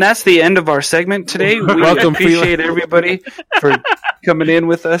great. And that's the end of our segment today. We Welcome, appreciate everybody for coming in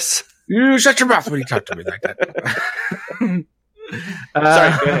with us. You shut your mouth when you talk to me like that. Sorry,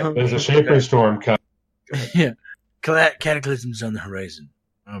 go ahead. There's a Shaper Storm coming. Yeah, cataclysms on the horizon.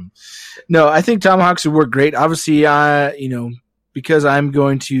 No, I think tomahawks would work great. Obviously, because I'm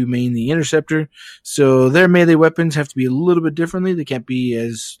going to main the interceptor, so their melee weapons have to be a little bit differently. They can't be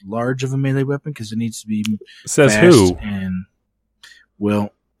as large of a melee weapon because it needs to be Says fast who? And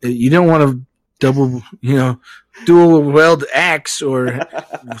you don't want to double, dual weld axe or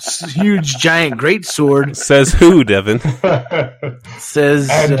huge giant great sword. Says who, Devin? Says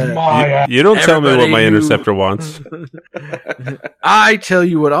And my You don't tell me what Everybody my who- interceptor wants. I tell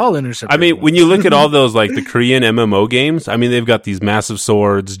you what all interceptors. I mean, when want. you look at all those, like the Korean MMO games, I mean, they've got these massive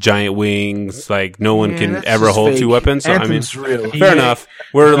swords, giant wings, like no one Yeah, can that's ever just hold fake. two weapons. So, Anthem's real. fair enough.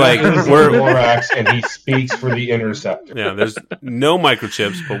 We're like, we're, Lorax, and he speaks for the Interceptor. yeah, there's no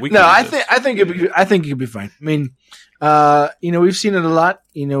microchips, but we can No, do I this. think it could be fine. I mean, we've seen it a lot.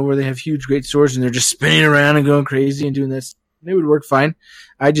 Where they have huge great swords and they're just spinning around and going crazy and doing this. They would work fine.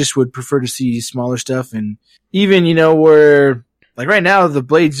 I just would prefer to see smaller stuff, and even where like right now the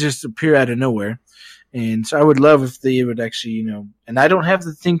blades just appear out of nowhere. And so I would love if they would actually, and I don't have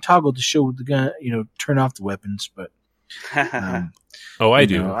the thing toggled to show the gun, turn off the weapons, but Oh, I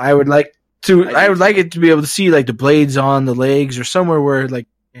do. I would like it to be able to see like the blades on the legs or somewhere where like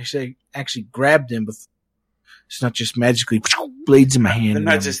actually grab them, but it's not just magically blades in my hand. They're and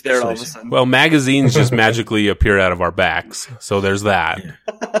not I'm just there all of a slicing. sudden. Well, magazines just magically appear out of our backs, so there's that.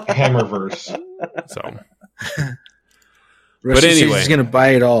 Hammerverse. So, Rusty says anyway. he's gonna buy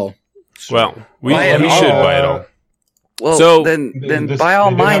it all. well, we Buy it we all. should buy it all. Well, So- then This- buy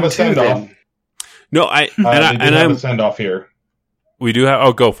all they do have mine a too. send-off. Then. No, I They do have I'm a send-off here. we do have.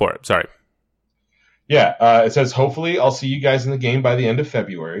 Oh, go for it. Sorry. Yeah, it says, hopefully I'll see you guys in the game by the end of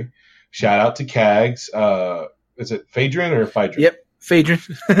February. Shout out to Kags. Is it Phaedron or Phaedron? Yep, Phaedron,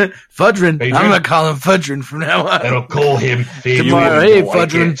 Fudrin. Phaedron? I'm gonna call him Fudrin from now on. That'll call him Phaedron. Tomorrow, I hey, like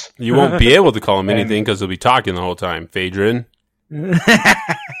Fudrin. it. You won't be able to call him anything because he'll be talking the whole time. Phaedron.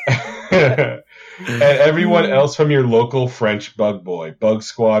 And everyone else from your local French bug boy. Bug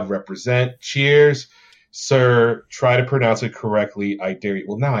Squad represent. Cheers. Sir, try to pronounce it correctly. I dare you.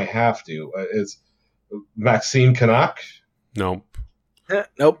 Well, now I have to. It's Maxime Canuck? Nope.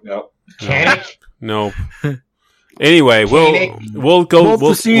 Nope. No. Canuck? Nope. Anyway, we'll go. Both We'll,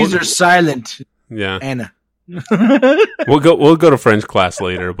 the C's we'll- are silent. yeah. Anna. We'll go to French class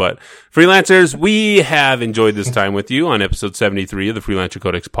later, but freelancers, we have enjoyed this time with you on episode 73 of the Freelancer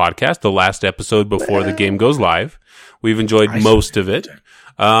Codex podcast, the last episode before the game goes live. We've enjoyed most of it.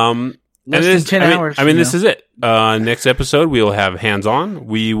 Less than 10 hours. I mean, this is it. Next episode, we'll have hands-on.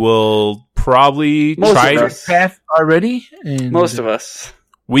 We will probably Most try. of us. path already. And Most of us.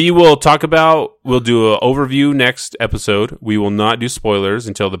 We will talk about. We'll do an overview next episode. We will not do spoilers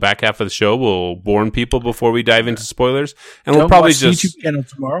until the back half of the show. We'll warn people before we dive into spoilers, and we'll Don't probably watch the just YouTube channel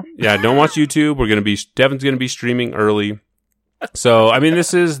tomorrow. yeah. Don't watch YouTube. Devin's gonna be streaming early. So I mean,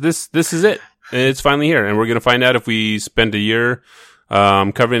 this is it. It's finally here, and we're gonna find out if we spend a year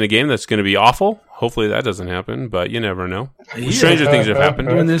covering a game that's gonna be awful. Hopefully that doesn't happen, but you never know. Stranger things have happened.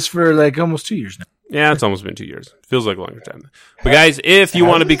 Doing this for like almost 2 years now. Yeah, it's almost been 2 years. Feels like a longer time. But guys, if you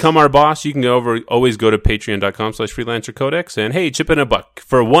want to become our boss, you can always go to patreon.com/freelancercodex and hey, chip in $1.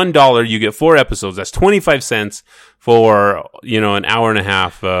 For $1, you get 4 episodes. That's 25 cents for, an hour and a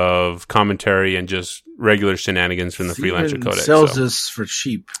half of commentary and just regular shenanigans from the Freelancer Steven Codex. sells So, us for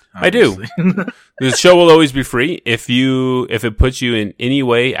cheap. I do. obviously. the show will always be free. If it puts you in any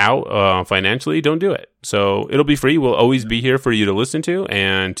way out financially, don't do it. So it'll be free. We'll always be here for you to listen to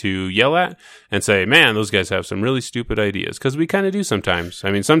and to yell at and say, man, those guys have some really stupid ideas. Because we kind of do sometimes.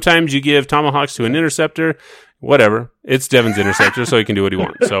 I mean, sometimes you give tomahawks to an interceptor. Whatever. It's Devin's interceptor, so he can do what he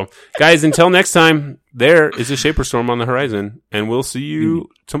wants. So, guys, until next time, there is a Shaper Storm on the horizon. And we'll see you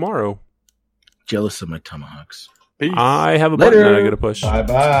tomorrow. Jealous of my tomahawks. I have a button Later. that I got to push.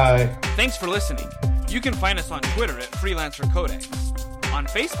 Bye-bye. Thanks for listening. You can find us on Twitter at Freelancer Codex. on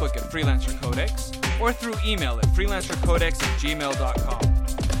Facebook at Freelancer Codex, or through email at freelancercodex@gmail.com.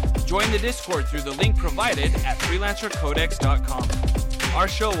 Join the Discord through the link provided at freelancercodex.com. Our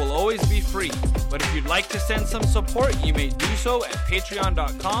show will always be free, but if you'd like to send some support, you may do so at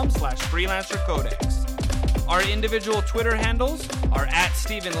patreon.com/freelancercodex. Our individual Twitter handles are at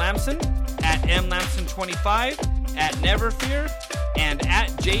Steven Lamson, at mlamson25, at Neverfear, and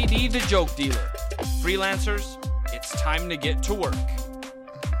at JD the Joke Dealer. Freelancers, it's time to get to work.